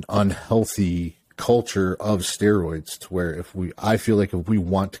 an unhealthy culture of steroids, to where I feel like if we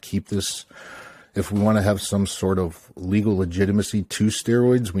want to keep this, if we want to have some sort of legal legitimacy to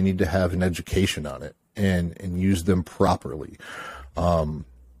steroids, we need to have an education on it and use them properly. And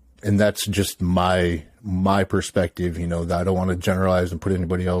that's just my perspective, that I don't want to generalize and put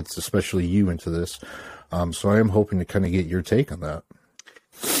anybody else, especially you, into this. So I am hoping to kind of get your take on that.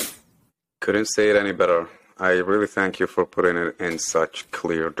 Couldn't say it any better. I really thank you for putting it in such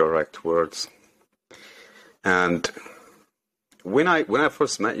clear, direct words. And when I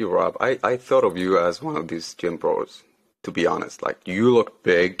first met you, Rob, I thought of you as one of these gym bros, to be honest. Like, you look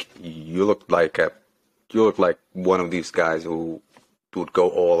big, you look like one of these guys who would go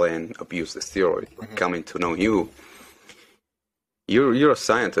all in, abuse the steroid. Mm-hmm. Coming to know you, you're a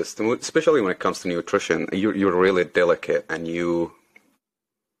scientist, especially when it comes to nutrition. You're really delicate, and you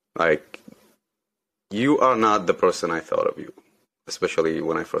are not the person I thought of you, especially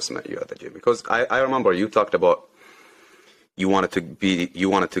when I first met you at the gym. Because I remember you talked about you wanted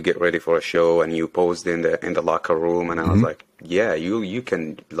to get ready for a show, and you posed in the locker room, and I was like, yeah, you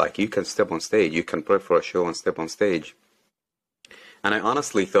can step on stage, you can prep for a show and step on stage. And I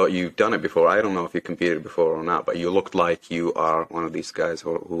honestly thought you've done it before. I don't know if you competed before or not, but you looked like you are one of these guys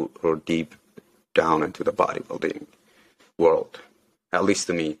who are deep down into the bodybuilding world, at least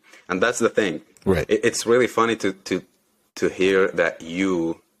to me. And that's the thing. Right. It's really funny to hear that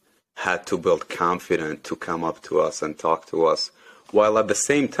you had to build confidence to come up to us and talk to us, while at the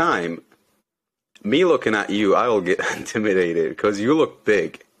same time, me looking at you, I will get intimidated because you look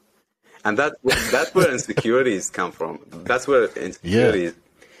big. And that's where insecurities come from. That's where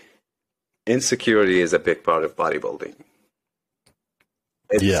insecurity is a big part of bodybuilding.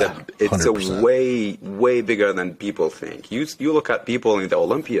 It's a way bigger than people think. You look at people in the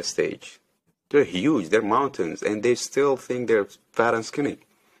Olympia stage, they're huge, they're mountains, and they still think they're fat and skinny.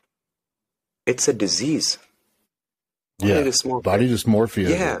 It's a disease. Body dysmorphia.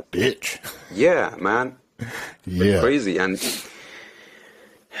 Yeah, bitch. Yeah, man. Yeah, crazy. And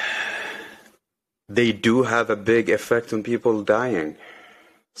they do have a big effect on people dying.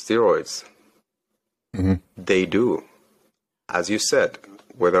 Steroids. Mm-hmm. They do. As you said,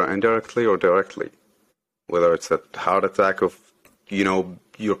 whether indirectly or directly. Whether it's a heart attack of,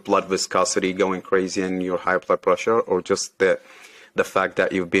 your blood viscosity going crazy and your high blood pressure, or just the fact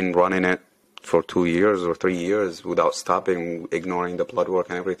that you've been running it for 2 years or 3 years without stopping, ignoring the blood work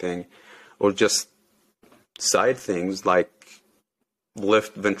and everything, or just side things like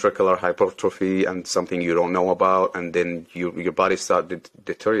left ventricular hypertrophy and something you don't know about, and then your body started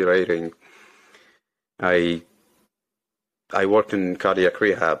deteriorating. I worked in cardiac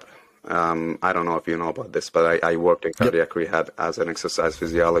rehab. I don't know if you know about this, but I worked in cardiac rehab as an exercise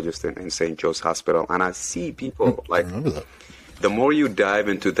physiologist in St. Joe's Hospital, and I see people like, the more you dive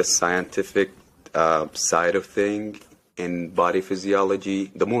into the scientific side of things in body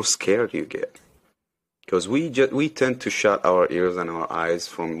physiology, the more scared you get. Because we tend to shut our ears and our eyes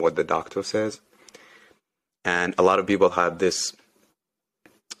from what the doctor says. And a lot of people have this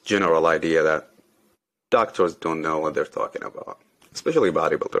general idea that doctors don't know what they're talking about, especially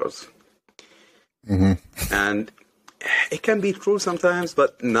bodybuilders. Mm-hmm. And it can be true sometimes,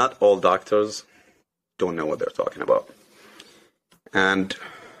 but not all doctors don't know what they're talking about. And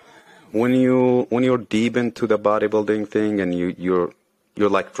when you're deep into the bodybuilding thing and you're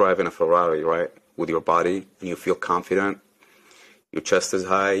like driving a Ferrari, right? With your body, and you feel confident, your chest is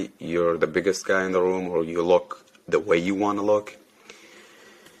high, you're the biggest guy in the room, or you look the way you want to look.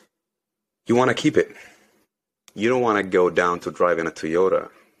 You want to keep it. You don't want to go down to driving a Toyota.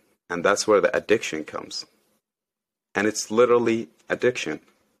 And that's where the addiction comes. And it's literally addiction.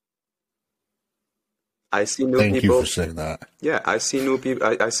 I see new Thank people. you for saying that. Yeah, I see new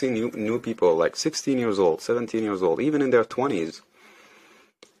people. I see new people like 16 years old, 17 years old, even in their 20s.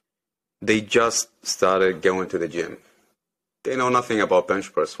 They just started going to the gym. They know nothing about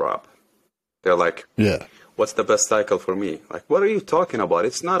bench press, Rob. They're like, Yeah. what's the best cycle for me? Like, what are you talking about?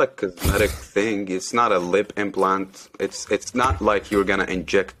 It's not a cosmetic thing. It's not a lip implant. It's not like you're going to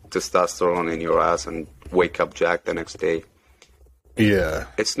inject testosterone in your ass and wake up jacked the next day. Yeah.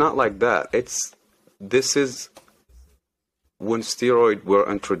 It's not like that. This is when steroids were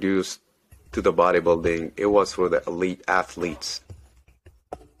introduced to the bodybuilding, it was for the elite athletes.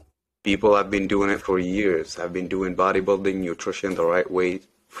 People have been doing it for years. Have been doing bodybuilding, nutrition the right way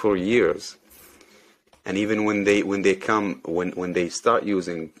for years. And even when they start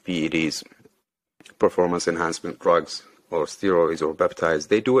using PEDs, performance enhancement drugs, or steroids or peptides,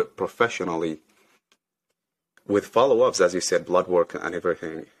 they do it professionally with follow-ups, as you said, blood work and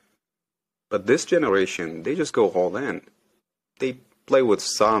everything. But this generation, they just go all in. They play with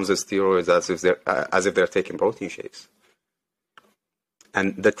SARMs and steroids as if they're taking protein shakes.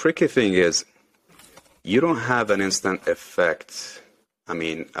 And the tricky thing is, you don't have an instant effect. I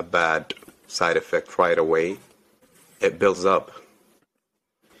mean, a bad side effect right away. It builds up.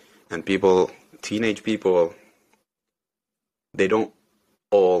 And teenage people, they don't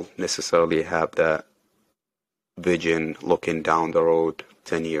all necessarily have that vision looking down the road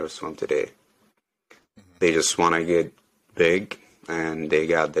 10 years from today. They just want to get big, and they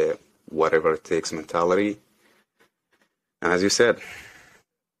got the whatever it takes mentality. And as you said,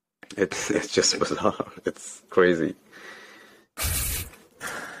 it's just bizarre. It's crazy.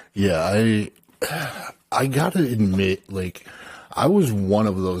 Yeah, I gotta admit, like, I was one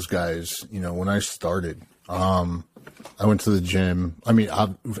of those guys, when I started. I went to the gym. I mean,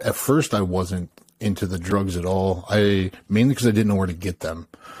 at first I wasn't into the drugs at all. Mainly because I didn't know where to get them.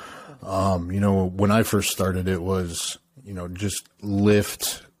 When I first started, it was, just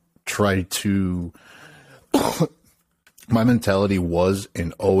lift, try to, my mentality was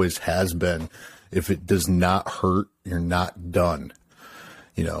and always has been, if it does not hurt, you're not done,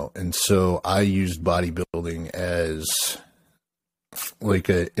 and so I used bodybuilding as like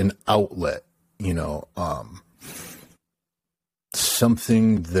an outlet,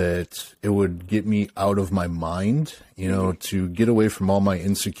 something that it would get me out of my mind, to get away from all my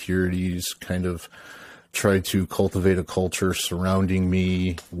insecurities, kind of try to cultivate a culture surrounding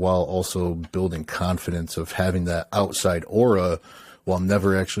me while also building confidence of having that outside aura while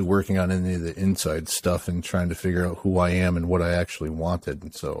never actually working on any of the inside stuff and trying to figure out who I am and what I actually wanted.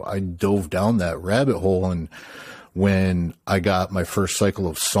 And so I dove down that rabbit hole. And when I got my first cycle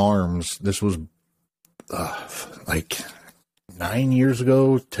of SARMs, this was like 9 years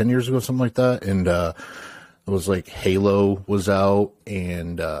ago, 10 years ago, something like that. And it was like Halo was out,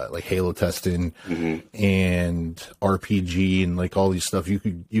 and like Halo testing, and RPG, and like all these stuff. You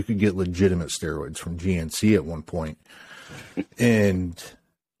could get legitimate steroids from GNC at one point. And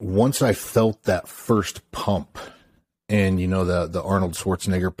once I felt that first pump, and the Arnold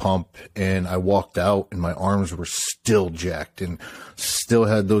Schwarzenegger pump, and I walked out and my arms were still jacked and still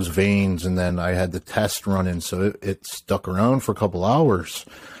had those veins, and then I had the test running, so it stuck around for a couple hours.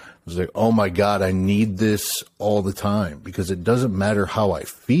 I was like, oh my God, I need this all the time, because it doesn't matter how I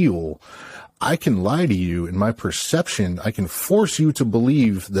feel. I can lie to you in my perception. I can force you to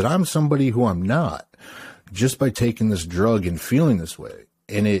believe that I'm somebody who I'm not, just by taking this drug and feeling this way.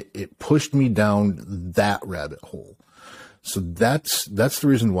 And it pushed me down that rabbit hole. So that's the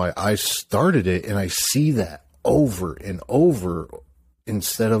reason why I started it. And I see that over and over,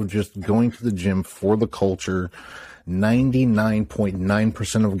 instead of just going to the gym for the culture.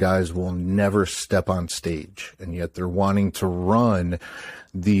 99.9% of guys will never step on stage, and yet they're wanting to run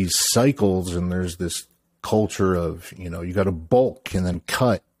these cycles. And there's this culture of, you got to bulk and then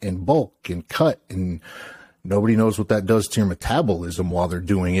cut and bulk and cut, and nobody knows what that does to your metabolism while they're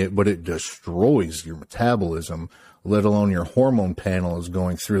doing it, but it destroys your metabolism, let alone your hormone panel is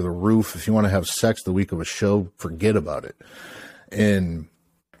going through the roof. If you want to have sex the week of a show, forget about it. And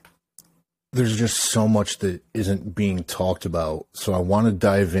there's just so much that isn't being talked about. So I want to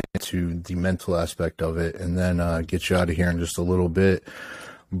dive into the mental aspect of it, and then get you out of here in just a little bit.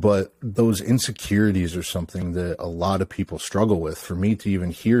 But those insecurities are something that a lot of people struggle with. For me to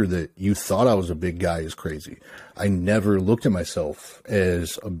even hear that you thought I was a big guy is crazy. I never looked at myself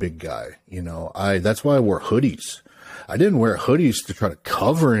as a big guy. You know, that's why I wore hoodies. I didn't wear hoodies to try to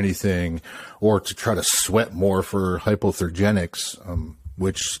cover anything or to try to sweat more for hypothergenics,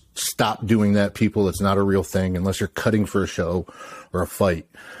 which stop doing that, people. It's not a real thing unless you're cutting for a show or a fight.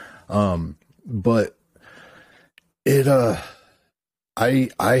 But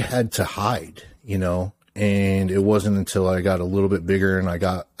I had to hide, you know, and it wasn't until I got a little bit bigger and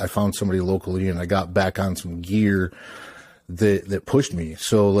I found somebody locally and I got back on some gear that pushed me.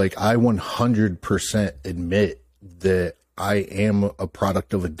 So like I 100% admit that I am a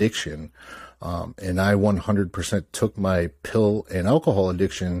product of addiction. And I 100% took my pill and alcohol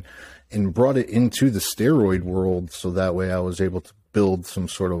addiction and brought it into the steroid world. So that way I was able to build some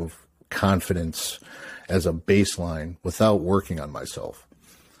sort of confidence as a baseline without working on myself.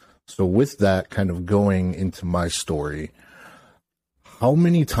 So with that kind of going into my story, how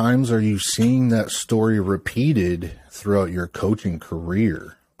many times are you seeing that story repeated throughout your coaching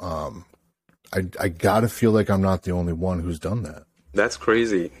career? I gotta feel like I'm not the only one who's done that. That's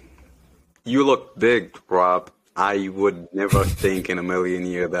crazy. You look big, Rob. I would never think in a million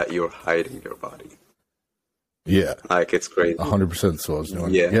years that you're hiding your body. Yeah. Like, it's crazy. 100% so I was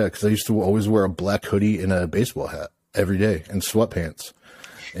doing. Yeah. Yeah, because I used to always wear a black hoodie and a baseball hat every day and sweatpants.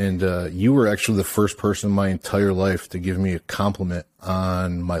 And you were actually the first person in my entire life to give me a compliment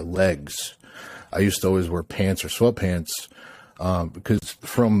on my legs. I used to always wear pants or sweatpants because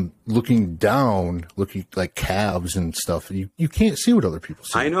from looking down, looking like calves and stuff, you can't see what other people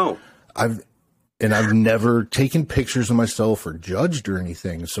see. I know. I've never taken pictures of myself or judged or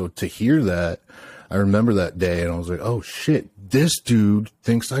anything. So to hear that, I remember that day and I was like, oh shit, this dude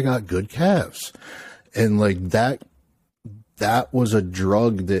thinks I got good calves. And like that was a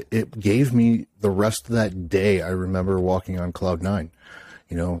drug that it gave me the rest of that day. I remember walking on cloud nine,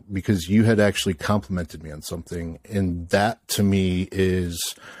 you know, because you had actually complimented me on something. And that to me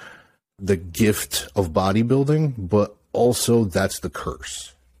is the gift of bodybuilding, but also that's the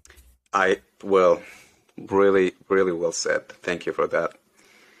curse. Well, really, really well said. Thank you for that.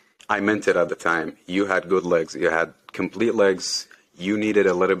 I meant it at the time. You had good legs. You had complete legs. You needed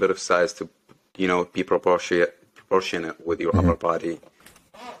a little bit of size to, you know, be proportionate with your upper body.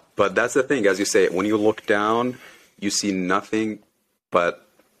 But that's the thing, as you say, when you look down, you see nothing but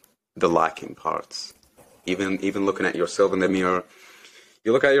the lacking parts. Even looking at yourself in the mirror,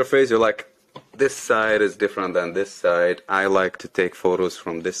 you look at your face, you're like, this side is different than this side. I like to take photos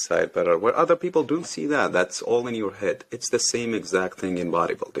from this side better. Where other people don't see that. That's all in your head. It's the same exact thing in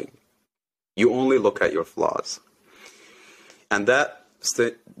bodybuilding. You only look at your flaws. And that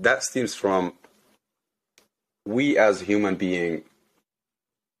stems from we as human beings,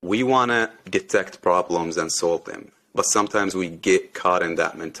 we want to detect problems and solve them. But sometimes we get caught in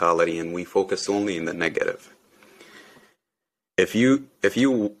that mentality and we focus only in the negative. If you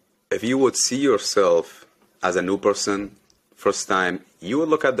would see yourself as a new person, first time, you would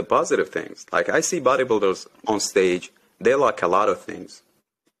look at the positive things. Like I see bodybuilders on stage, they lack a lot of things.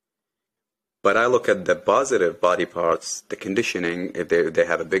 But I look at the positive body parts, the conditioning, if they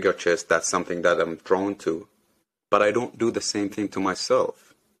have a bigger chest, that's something that I'm drawn to. But I don't do the same thing to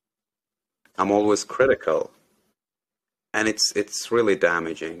myself. I'm always critical. And it's really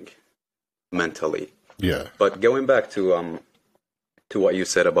damaging mentally. Yeah. But going back to what you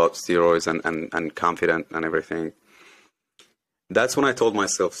said about steroids and confident and everything, that's when I told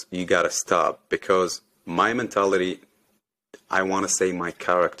myself, you gotta stop, because my mentality, I want to say my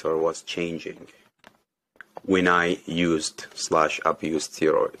character was changing when I used/abused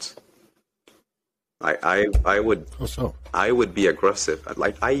steroids. I would be aggressive.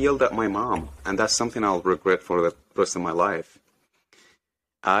 Like I yelled at my mom, and that's something I'll regret for the rest of my life.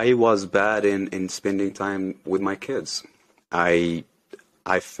 I was bad in spending time with my kids. I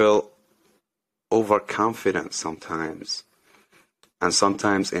felt overconfident sometimes. And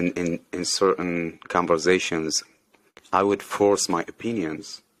sometimes in certain conversations, I would force my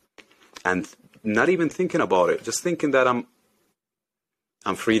opinions and not even thinking about it, just thinking that I'm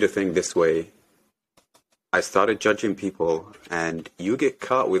free to think this way. I started judging people, and you get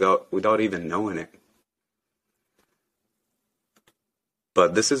caught without even knowing it.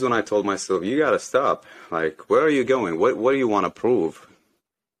 But this is when I told myself, you gotta stop. Like, where are you going? What do you want to prove?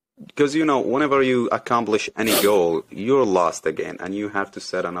 Because, you know, whenever you accomplish any goal, you're lost again, and you have to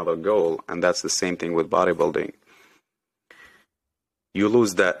set another goal. And that's the same thing with bodybuilding. You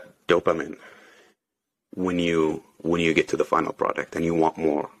lose that dopamine when you get to the final product, and you want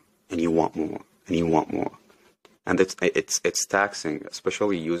more, and you want more, and you want more. and it's taxing,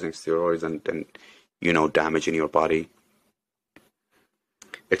 especially using steroids and damaging your body.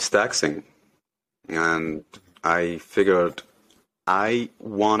 It's taxing, and I figured I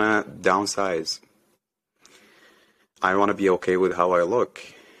wanna downsize. I wanna be okay with how I look.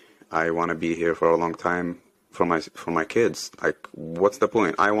 I wanna be here for a long time for my kids. Like, what's the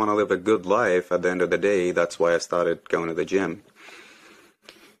point? I wanna live a good life at the end of the day. That's why I started going to the gym.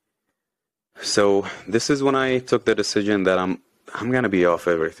 So this is when I took the decision that I'm gonna be off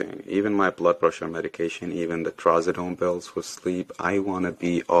everything, even my blood pressure medication, even the trazodone pills for sleep. I wanna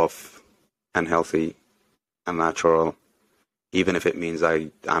be off and healthy and natural, even if it means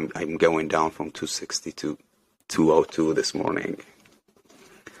I'm going down from 260 to 202 this morning.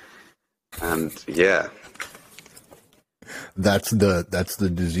 And yeah, that's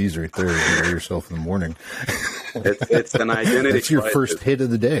the disease right there. You weigh yourself in the morning. It's an identity. That's your crisis. first hit of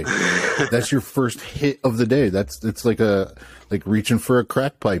the day. That's your first hit of the day. It's like reaching for a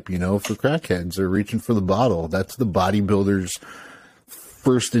crack pipe, for crackheads, or reaching for the bottle. That's the bodybuilder's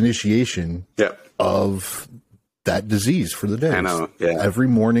first initiation of that disease for the day. I know. Yeah. Every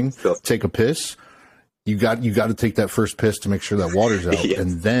morning, take a piss. You got to take that first piss to make sure that water's out, Yes.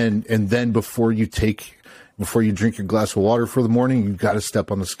 and then before you drink your glass of water for the morning, you got to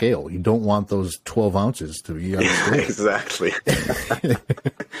step on the scale. You don't want those 12 ounces to be on the scale. Exactly.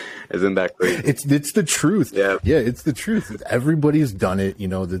 Isn't that crazy? It's the truth. Yeah. Yeah, it's the truth. Everybody's done it,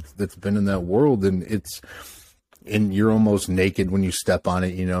 that's been in that world, and you're almost naked when you step on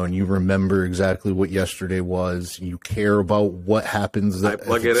it, and you remember exactly what yesterday was. You care about what happens. I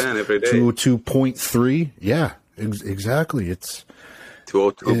plug it in every day. 202.3. Yeah, exactly. It's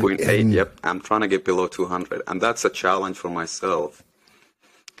 202.8. Yep. I'm trying to get below 200. And that's a challenge for myself.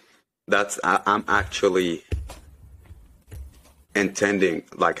 I'm actually intending,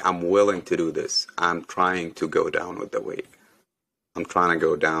 like, I'm willing to do this. I'm trying to go down with the weight. I'm trying to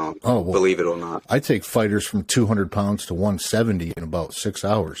go down, believe it or not. I take fighters from 200 pounds to 170 in about 6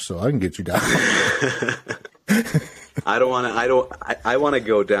 hours, so I can get you down. I want to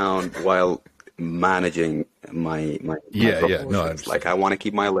go down while managing my proportions. Like, I want to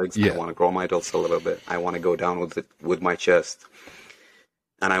keep my legs. I want to grow my delts a little bit. I want to go down with my chest,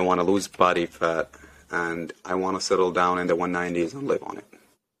 and I want to lose body fat, and I want to settle down in the 190s and live on it.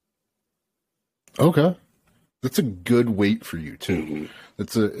 Okay. That's a good weight for you too.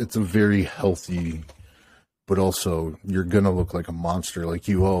 Mm-hmm. It's a very healthy, but also you're gonna look like a monster like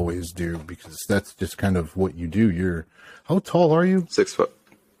you always do, because that's just kind of what you do. How tall are you? 6 foot.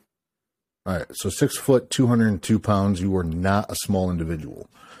 All right, so 6 foot, 202 pounds. You are not a small individual.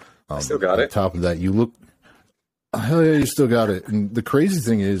 I still got it. On top of that, you look. Hell yeah, you still got it. And the crazy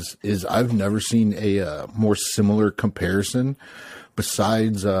thing is I've never seen a more similar comparison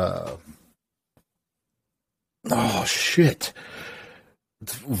besides. Oh shit!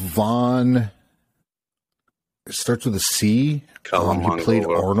 It's Von. It starts with a C. He played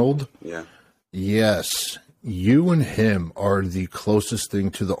Arnold. Yeah. Yes, you and him are the closest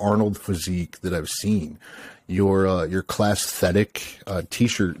thing to the Arnold physique that I've seen. Your classthetic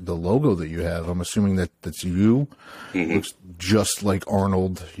T-shirt, the logo that you have, I'm assuming that's you. Mm-hmm. Looks just like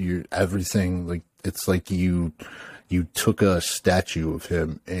Arnold. Everything, like, it's like you took a statue of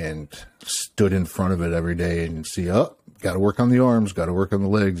him and stood in front of it every day and see, got to work on the arms, got to work on the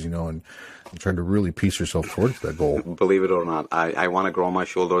legs, and trying to really piece yourself towards that goal. Believe it or not, I want to grow my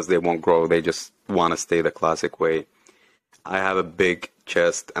shoulders. They won't grow. They just want to stay the classic way. I have a big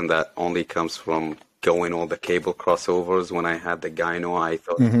chest, and that only comes from going all the cable crossovers. When I had the gyno, I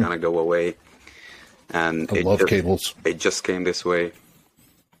thought it's going to go away. And I love cables. It just came this way.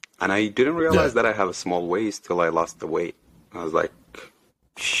 And I didn't realize that I have a small waist till I lost the weight. I was like,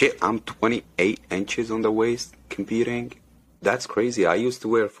 shit, I'm 28 inches on the waist competing. That's crazy. I used to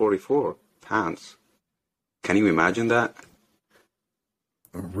wear 44 pounds. Can you imagine that?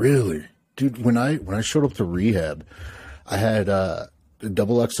 Really? Dude, when I showed up to rehab, I had a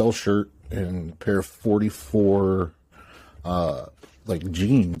double XL shirt and a pair of 44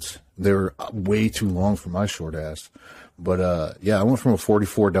 jeans. They were way too long for my short ass. But I went from a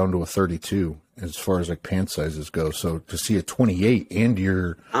 44 down to a 32 as far as like pant sizes go. So to see a 28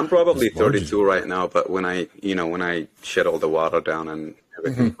 and I'm probably 32 right now, but when I shed all the water down and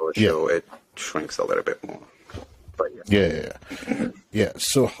everything for a show, it shrinks a little bit more. But yeah.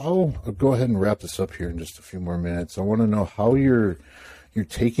 So I'll go ahead and wrap this up here in just a few more minutes. I want to know how you're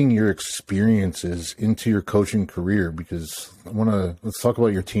taking your experiences into your coaching career, because let's talk about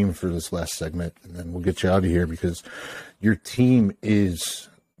your team for this last segment, and then we'll get you out of here, because your team it's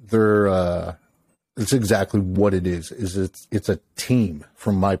exactly what it is. It's a team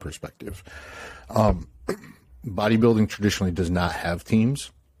from my perspective. bodybuilding traditionally does not have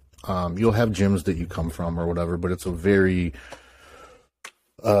teams. You'll have gyms that you come from or whatever, but it's a very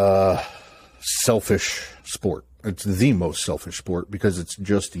selfish sport. It's the most selfish sport because it's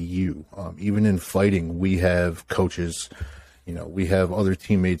just you. Even in fighting, we have coaches, we have other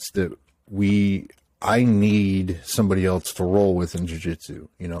teammates that I need somebody else to roll with in jiu-jitsu.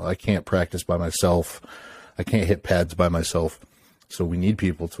 I can't practice by myself. I can't hit pads by myself. So we need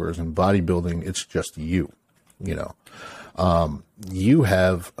people to, whereas in bodybuilding, it's just you. You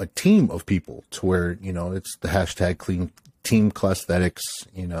have a team of people to where, it's the hashtag clean team classthetics.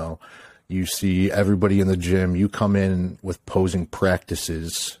 You see everybody in the gym, you come in with posing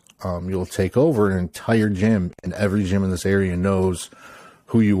practices. You'll take over an entire gym, and every gym in this area knows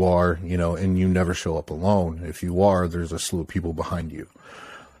who you are, and you never show up alone. If you are, there's a slew of people behind you.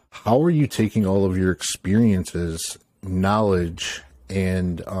 How are you taking all of your experiences, knowledge,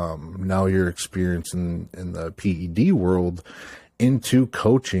 and now your experience in the PED world into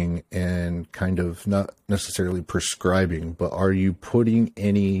coaching and kind of not necessarily prescribing, but are you putting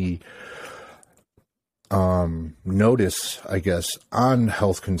any notice, I guess, on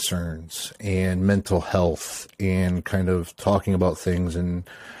health concerns and mental health and kind of talking about things? And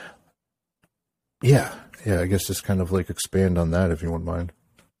yeah, I guess just kind of like expand on that if you wouldn't mind.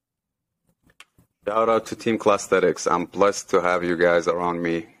 Shout out to Team Classthetics. I'm blessed to have you guys around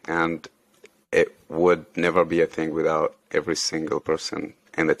me, and it would never be a thing without every single person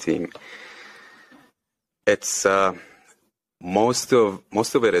in the team. It's most of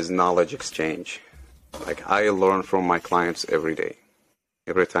it is knowledge exchange. Like, I learn from my clients every day.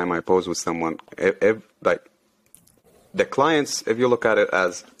 Every time I pose with someone, like the clients, if you look at it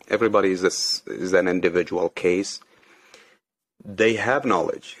as everybody is an individual case, they have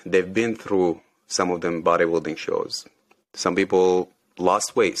knowledge. They've been through some of them bodybuilding shows. Some people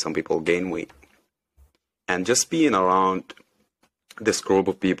lost weight, some people gain weight. And just being around this group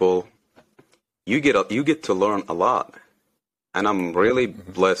of people, you get to learn a lot. And I'm really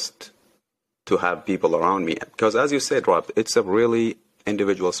blessed to have people around me. Because as you said, Rob, it's a really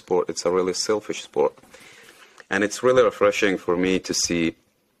individual sport. It's a really selfish sport. And it's really refreshing for me to see,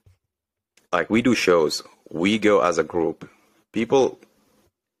 like, we do shows, we go as a group. People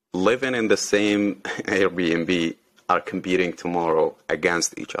living in the same Airbnb are competing tomorrow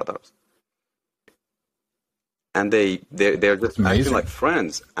against each other. And they're just acting like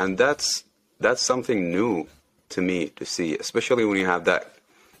friends. And that's something new to me to see, especially when you have that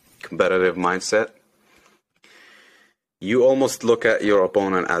competitive mindset. You almost look at your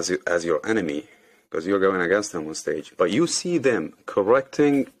opponent as your enemy because you're going against them on stage. But you see them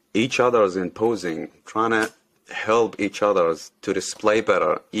correcting each other's in posing, trying to help each other's to display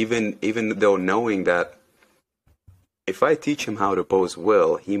better, even though knowing that if I teach him how to pose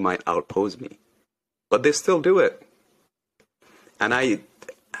well, he might outpose me. But they still do it. And I'm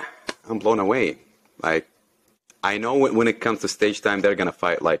blown away. Like, I know when it comes to stage time, they're going to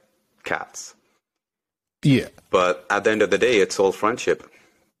fight like cats. Yeah. But at the end of the day, it's all friendship.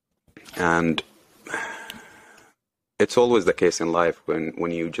 And it's always the case in life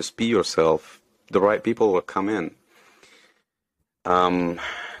when you just be yourself, the right people will come in.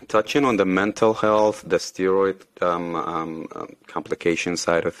 Touching on the mental health, the steroid complication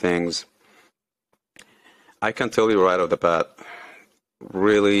side of things, I can tell you right off the bat,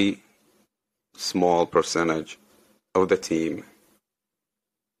 really small percentage of the team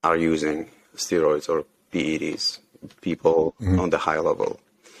are using steroids or PEDs, people on the high level.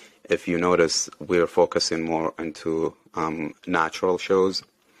 If you notice, we're focusing more into natural shows.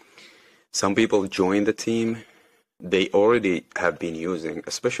 Some people join the team, they already have been using,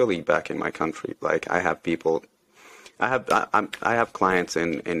 especially back in my country. Like, I have clients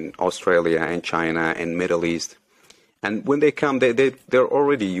in Australia and China and Middle East. And when they come, they're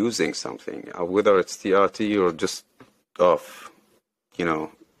already using something, whether it's TRT or just off,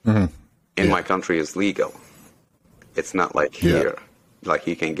 in my country is legal. It's not like here, like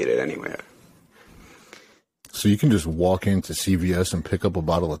you can get it anywhere. So you can just walk into CVS and pick up a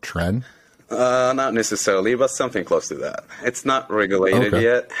bottle of Tren? Not necessarily, but something close to that. It's not regulated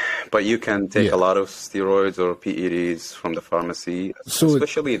yet, but you can take a lot of steroids or PEDs from the pharmacy. So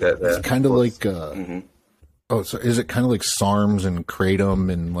especially it's kind of like, so is it kind of like SARMs and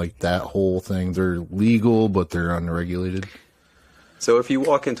Kratom and like that whole thing? They're legal, but they're unregulated? So if you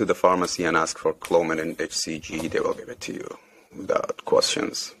walk into the pharmacy and ask for Clomid and HCG, they will give it to you without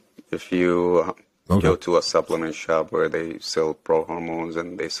questions. If you go to a supplement shop where they sell pro hormones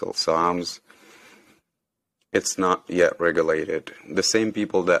and they sell SARMs, it's not yet regulated. The same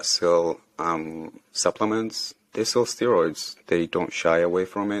people that sell supplements, they sell steroids. They don't shy away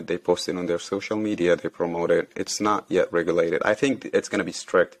from it. They post it on their social media. They promote it. It's not yet regulated. I think it's going to be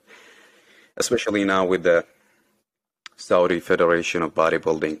strict, especially now with the Saudi Federation of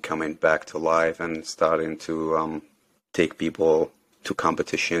Bodybuilding coming back to life and starting to take people to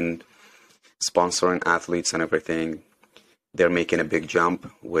competition, sponsoring athletes and everything. They're making a big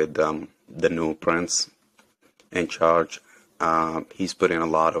jump with the new prince in charge. He's putting a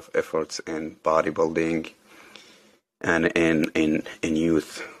lot of efforts in bodybuilding and in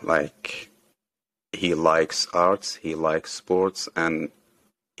youth. Like, he likes arts, he likes sports, and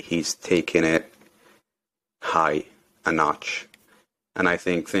he's taking it high a notch. And I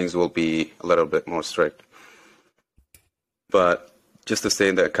think things will be a little bit more strict. But just to stay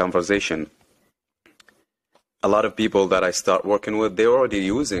in that conversation, a lot of people that I start working with, they're already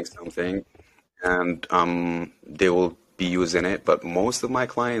using something, and they will be using it. But most of my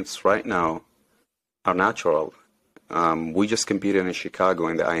clients right now are natural. We just competed in Chicago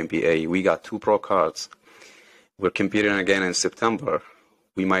in the IMBA. We got 2 pro cards. We're competing again in September.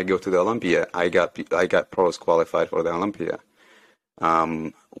 We might go to the Olympia. I got pros qualified for the Olympia.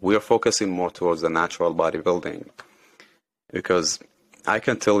 We're focusing more towards the natural bodybuilding, because I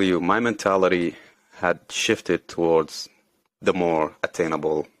can tell you my mentality had shifted towards the more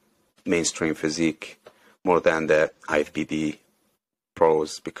attainable mainstream physique more than the IFBB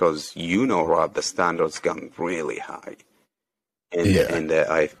pros, because Rob, the standards gone really high in the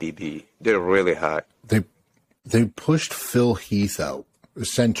IFBB. They're really high. They pushed Phil Heath out.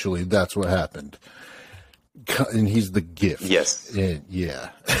 Essentially, that's what happened. And he's the gift. Yes. Yeah.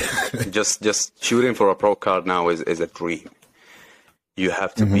 just shooting for a pro card now is a dream. You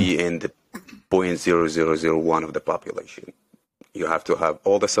have to be in the 0.0001 of the population. You have to have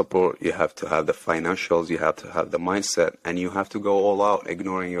all the support. You have to have the financials. You have to have the mindset, and you have to go all out,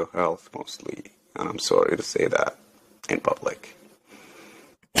 ignoring your health mostly. And I'm sorry to say that in public.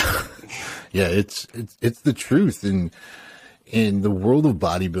 Yeah, it's the truth. And in the world of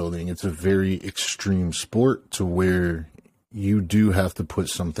bodybuilding, it's a very extreme sport to where you do have to put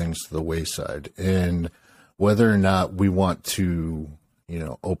some things to the wayside. And whether or not we want to,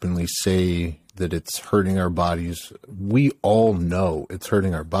 openly say that it's hurting our bodies, we all know it's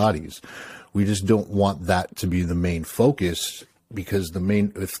hurting our bodies. We just don't want that to be the main focus, because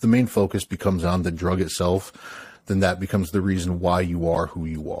if the main focus becomes on the drug itself, then that becomes the reason why you are who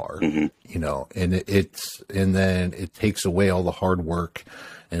you are, and then it takes away all the hard work,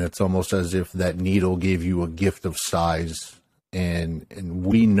 and it's almost as if that needle gave you a gift of size, and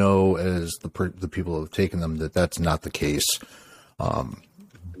we know as the people who have taken them that that's not the case.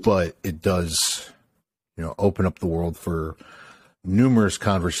 But it does, open up the world for numerous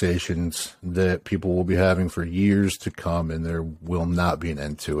conversations that people will be having for years to come, and there will not be an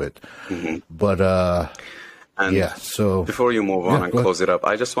end to it. But, so before you move on and close it up,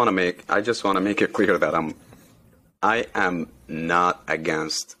 I just want to make it clear that I am not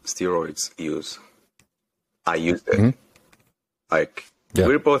against steroids use. I used it.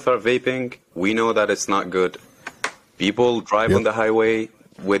 We both are vaping. We know that it's not good. People drive on the highway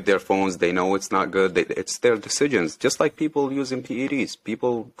with their phones. They know it's not good. It's their decisions. Just like people using PEDs.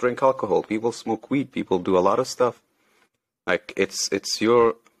 People drink alcohol. People smoke weed. People do a lot of stuff. It's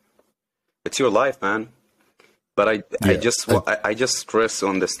your life, man. But I just stress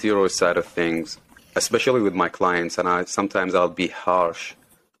on the steroid side of things, especially with my clients, and sometimes I'll be harsh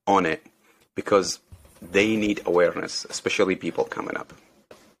on it because they need awareness, especially people coming up.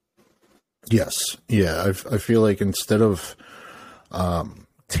 Yes. Yeah. I feel like instead of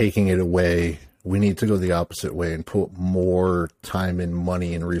taking it away, we need to go the opposite way and put more time and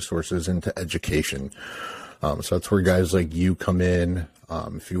money and resources into education. So that's where guys like you come in.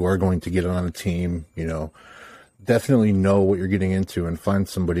 If you are going to get on a team, definitely know what you're getting into and find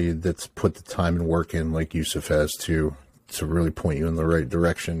somebody that's put the time and work in, like Yousif has, to really point you in the right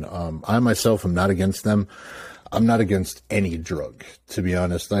direction. I myself am not against them. I'm not against any drug, to be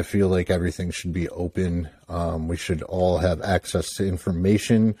honest. I feel like everything should be open. We should all have access to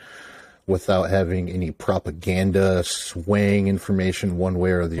information without having any propaganda swaying information one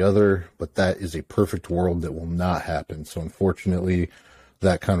way or the other. But that is a perfect world that will not happen. So unfortunately,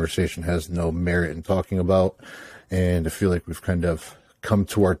 that conversation has no merit in talking about. And I feel like we've kind of come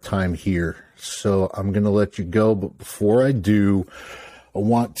to our time here. So I'm going to let you go. But before I do, I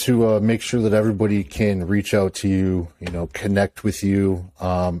want to make sure that everybody can reach out to you, connect with you.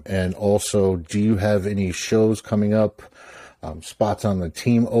 And also, do you have any shows coming up, spots on the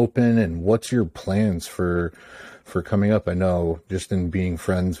team open, and what's your plans for coming up? I know just in being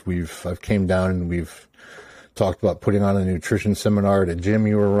friends, I've came down and we've talked about putting on a nutrition seminar at a gym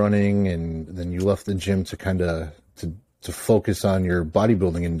you were running, and then you left the gym to kind of to focus on your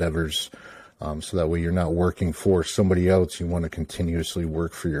bodybuilding endeavors. So that way you're not working for somebody else. You want to continuously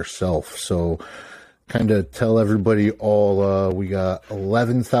work for yourself. So kind of tell everybody we got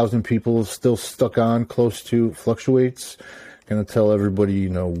 11,000 people still stuck on, close to, fluctuates. Kind of tell everybody, you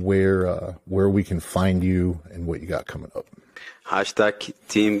know, where we can find you and what you got coming up. Hashtag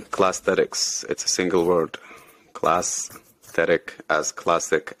Team Classthetics. It's a single word. Classthetic as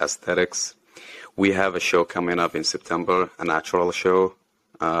classic aesthetics. We have a show coming up in September, a natural show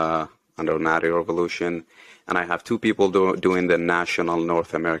under Natty Revolution. And I have two people doing the National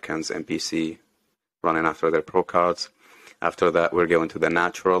North Americans NPC, running after their pro cards. After that, we're going to the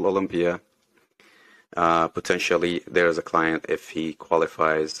Natural Olympia. Potentially, there's a client, if he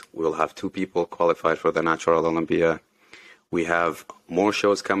qualifies, we'll have two people qualified for the Natural Olympia. We have more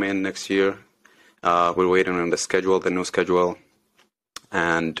shows coming next year. We're waiting on the new schedule.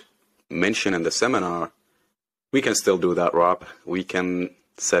 And mention in the seminar, we can still do that, Rob. We can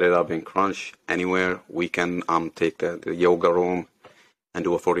set it up in Crunch anywhere. We can take the yoga room and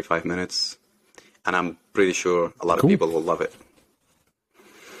do a 45 minutes. And I'm pretty sure a lot of people will love it.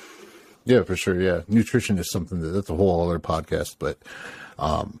 Yeah, for sure. Yeah. Nutrition is something that's a whole other podcast, but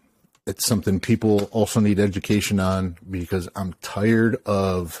it's something people also need education on, because I'm tired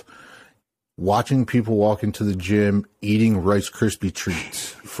of watching people walk into the gym eating Rice Krispie treats.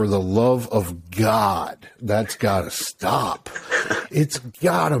 For the love of God, that's got to stop. It's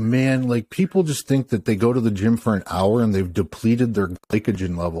gotta, man. Like, people just think that they go to the gym for an hour and they've depleted their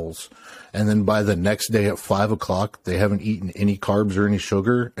glycogen levels. And then by the next day at 5 o'clock, they haven't eaten any carbs or any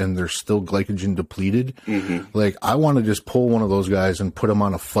sugar and they're still glycogen depleted. Mm-hmm. Like, I want to just pull one of those guys and put them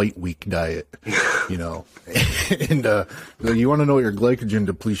on a fight week diet, you know. And you want to know what your glycogen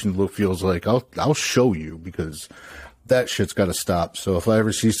depletion look feels like? I'll show you, because that shit's got to stop. So if I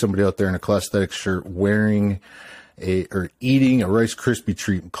ever see somebody out there in a Classthetics shirt wearing or eating a Rice Krispie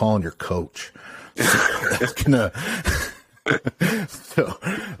treat, I'm calling your coach. So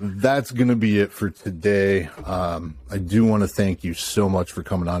that's gonna be it for today. I do want to thank you so much for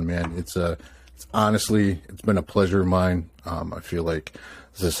coming on, man. It's honestly, it's been a pleasure of mine. I feel like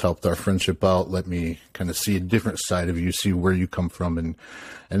this has helped our friendship out. Let me kind of see a different side of you, see where you come from, and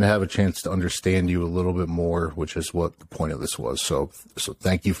have a chance to understand you a little bit more, which is what the point of this was. So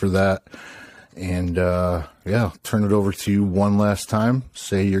thank you for that. And yeah, turn it over to you one last time.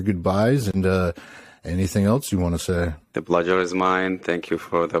 Say your goodbyes, and anything else you want to say? The pleasure is mine. Thank you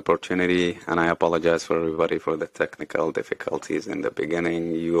for the opportunity, and I apologize for everybody for the technical difficulties in the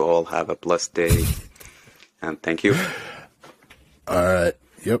beginning. You all have a blessed day, and thank you. All right.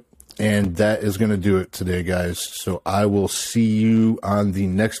 Yep. And that is going to do it today, guys. So I will see you on the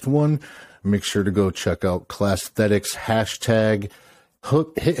next one. Make sure to go check out Classthetics hashtag.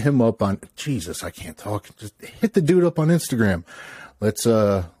 Hit him up on, Jesus, I can't talk. Just hit the dude up on Instagram. Let's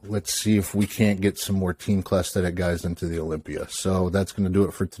see if we can't get some more Team Classthetic guys into the Olympia. So that's going to do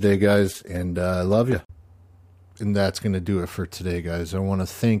it for today, guys. And I love you. And that's going to do it for today, guys. I want to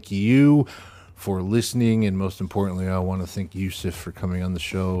thank you for listening. And most importantly, I want to thank Yousif for coming on the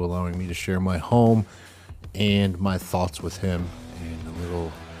show, allowing me to share my home and my thoughts with him. And a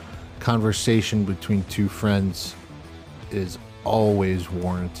little conversation between two friends is always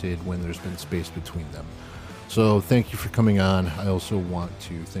warranted when there's been space between them. So thank you for coming on. I also want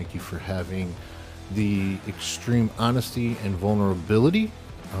to thank you for having the extreme honesty and vulnerability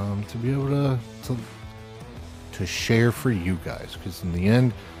to be able to share for you guys, because in the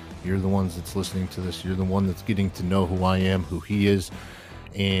end, you're the ones that's listening to this. You're the one that's getting to know who I am, who he is,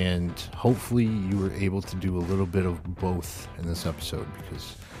 and hopefully you were able to do a little bit of both in this episode,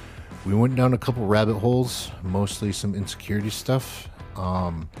 because we went down a couple rabbit holes, mostly some insecurity stuff,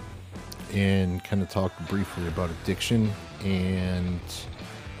 and kind of talked briefly about addiction. And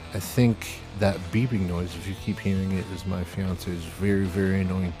I think that beeping noise, if you keep hearing it, is my fiance's very, very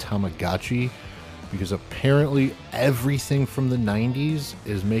annoying Tamagotchi, because apparently everything from the 90s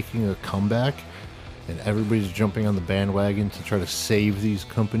is making a comeback and everybody's jumping on the bandwagon to try to save these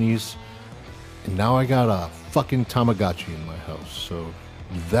companies. And now I got a fucking Tamagotchi in my house, so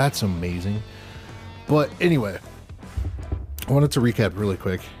that's amazing. But anyway, I wanted to recap really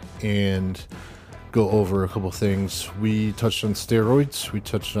quick and go over a couple things. We touched on steroids, we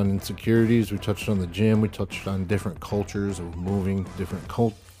touched on insecurities, we touched on the gym, we touched on different cultures of moving different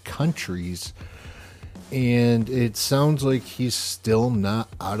countries. And it sounds like he's still not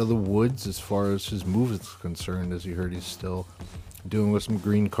out of the woods as far as his move is concerned. As you heard, he's still dealing with some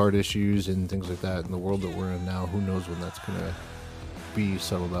green card issues and things like that in the world that we're in now. Who knows when that's going to be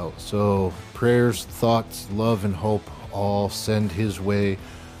settled out. So prayers, thoughts, love, and hope all send his way.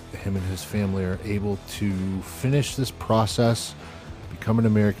 Him and his family are able to finish this process, become an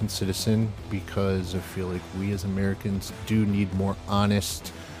American citizen, because I feel like we as Americans do need more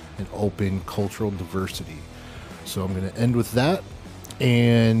honest and open cultural diversity. So I'm going to end with that.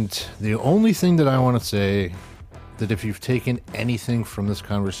 And the only thing that I want to say, that if you've taken anything from this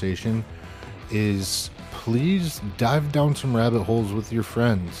conversation, is please dive down some rabbit holes with your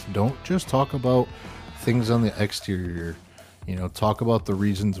friends. Don't just talk about things on the exterior. Talk about the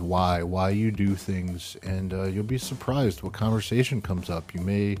reasons why you do things, and you'll be surprised what conversation comes up. You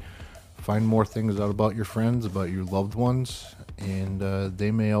may find more things out about your friends, about your loved ones, and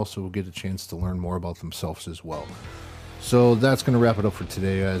they may also get a chance to learn more about themselves as well. So that's going to wrap it up for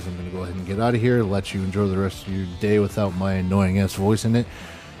today, guys. I'm going to go ahead and get out of here, let you enjoy the rest of your day without my annoying ass voice in it.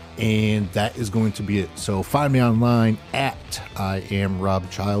 And that is going to be it. So find me online at I am Rob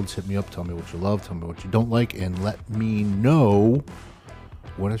Childs. Hit me up. Tell me what you love. Tell me what you don't like. And let me know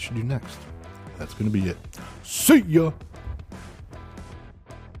what I should do next. That's going to be it. See ya.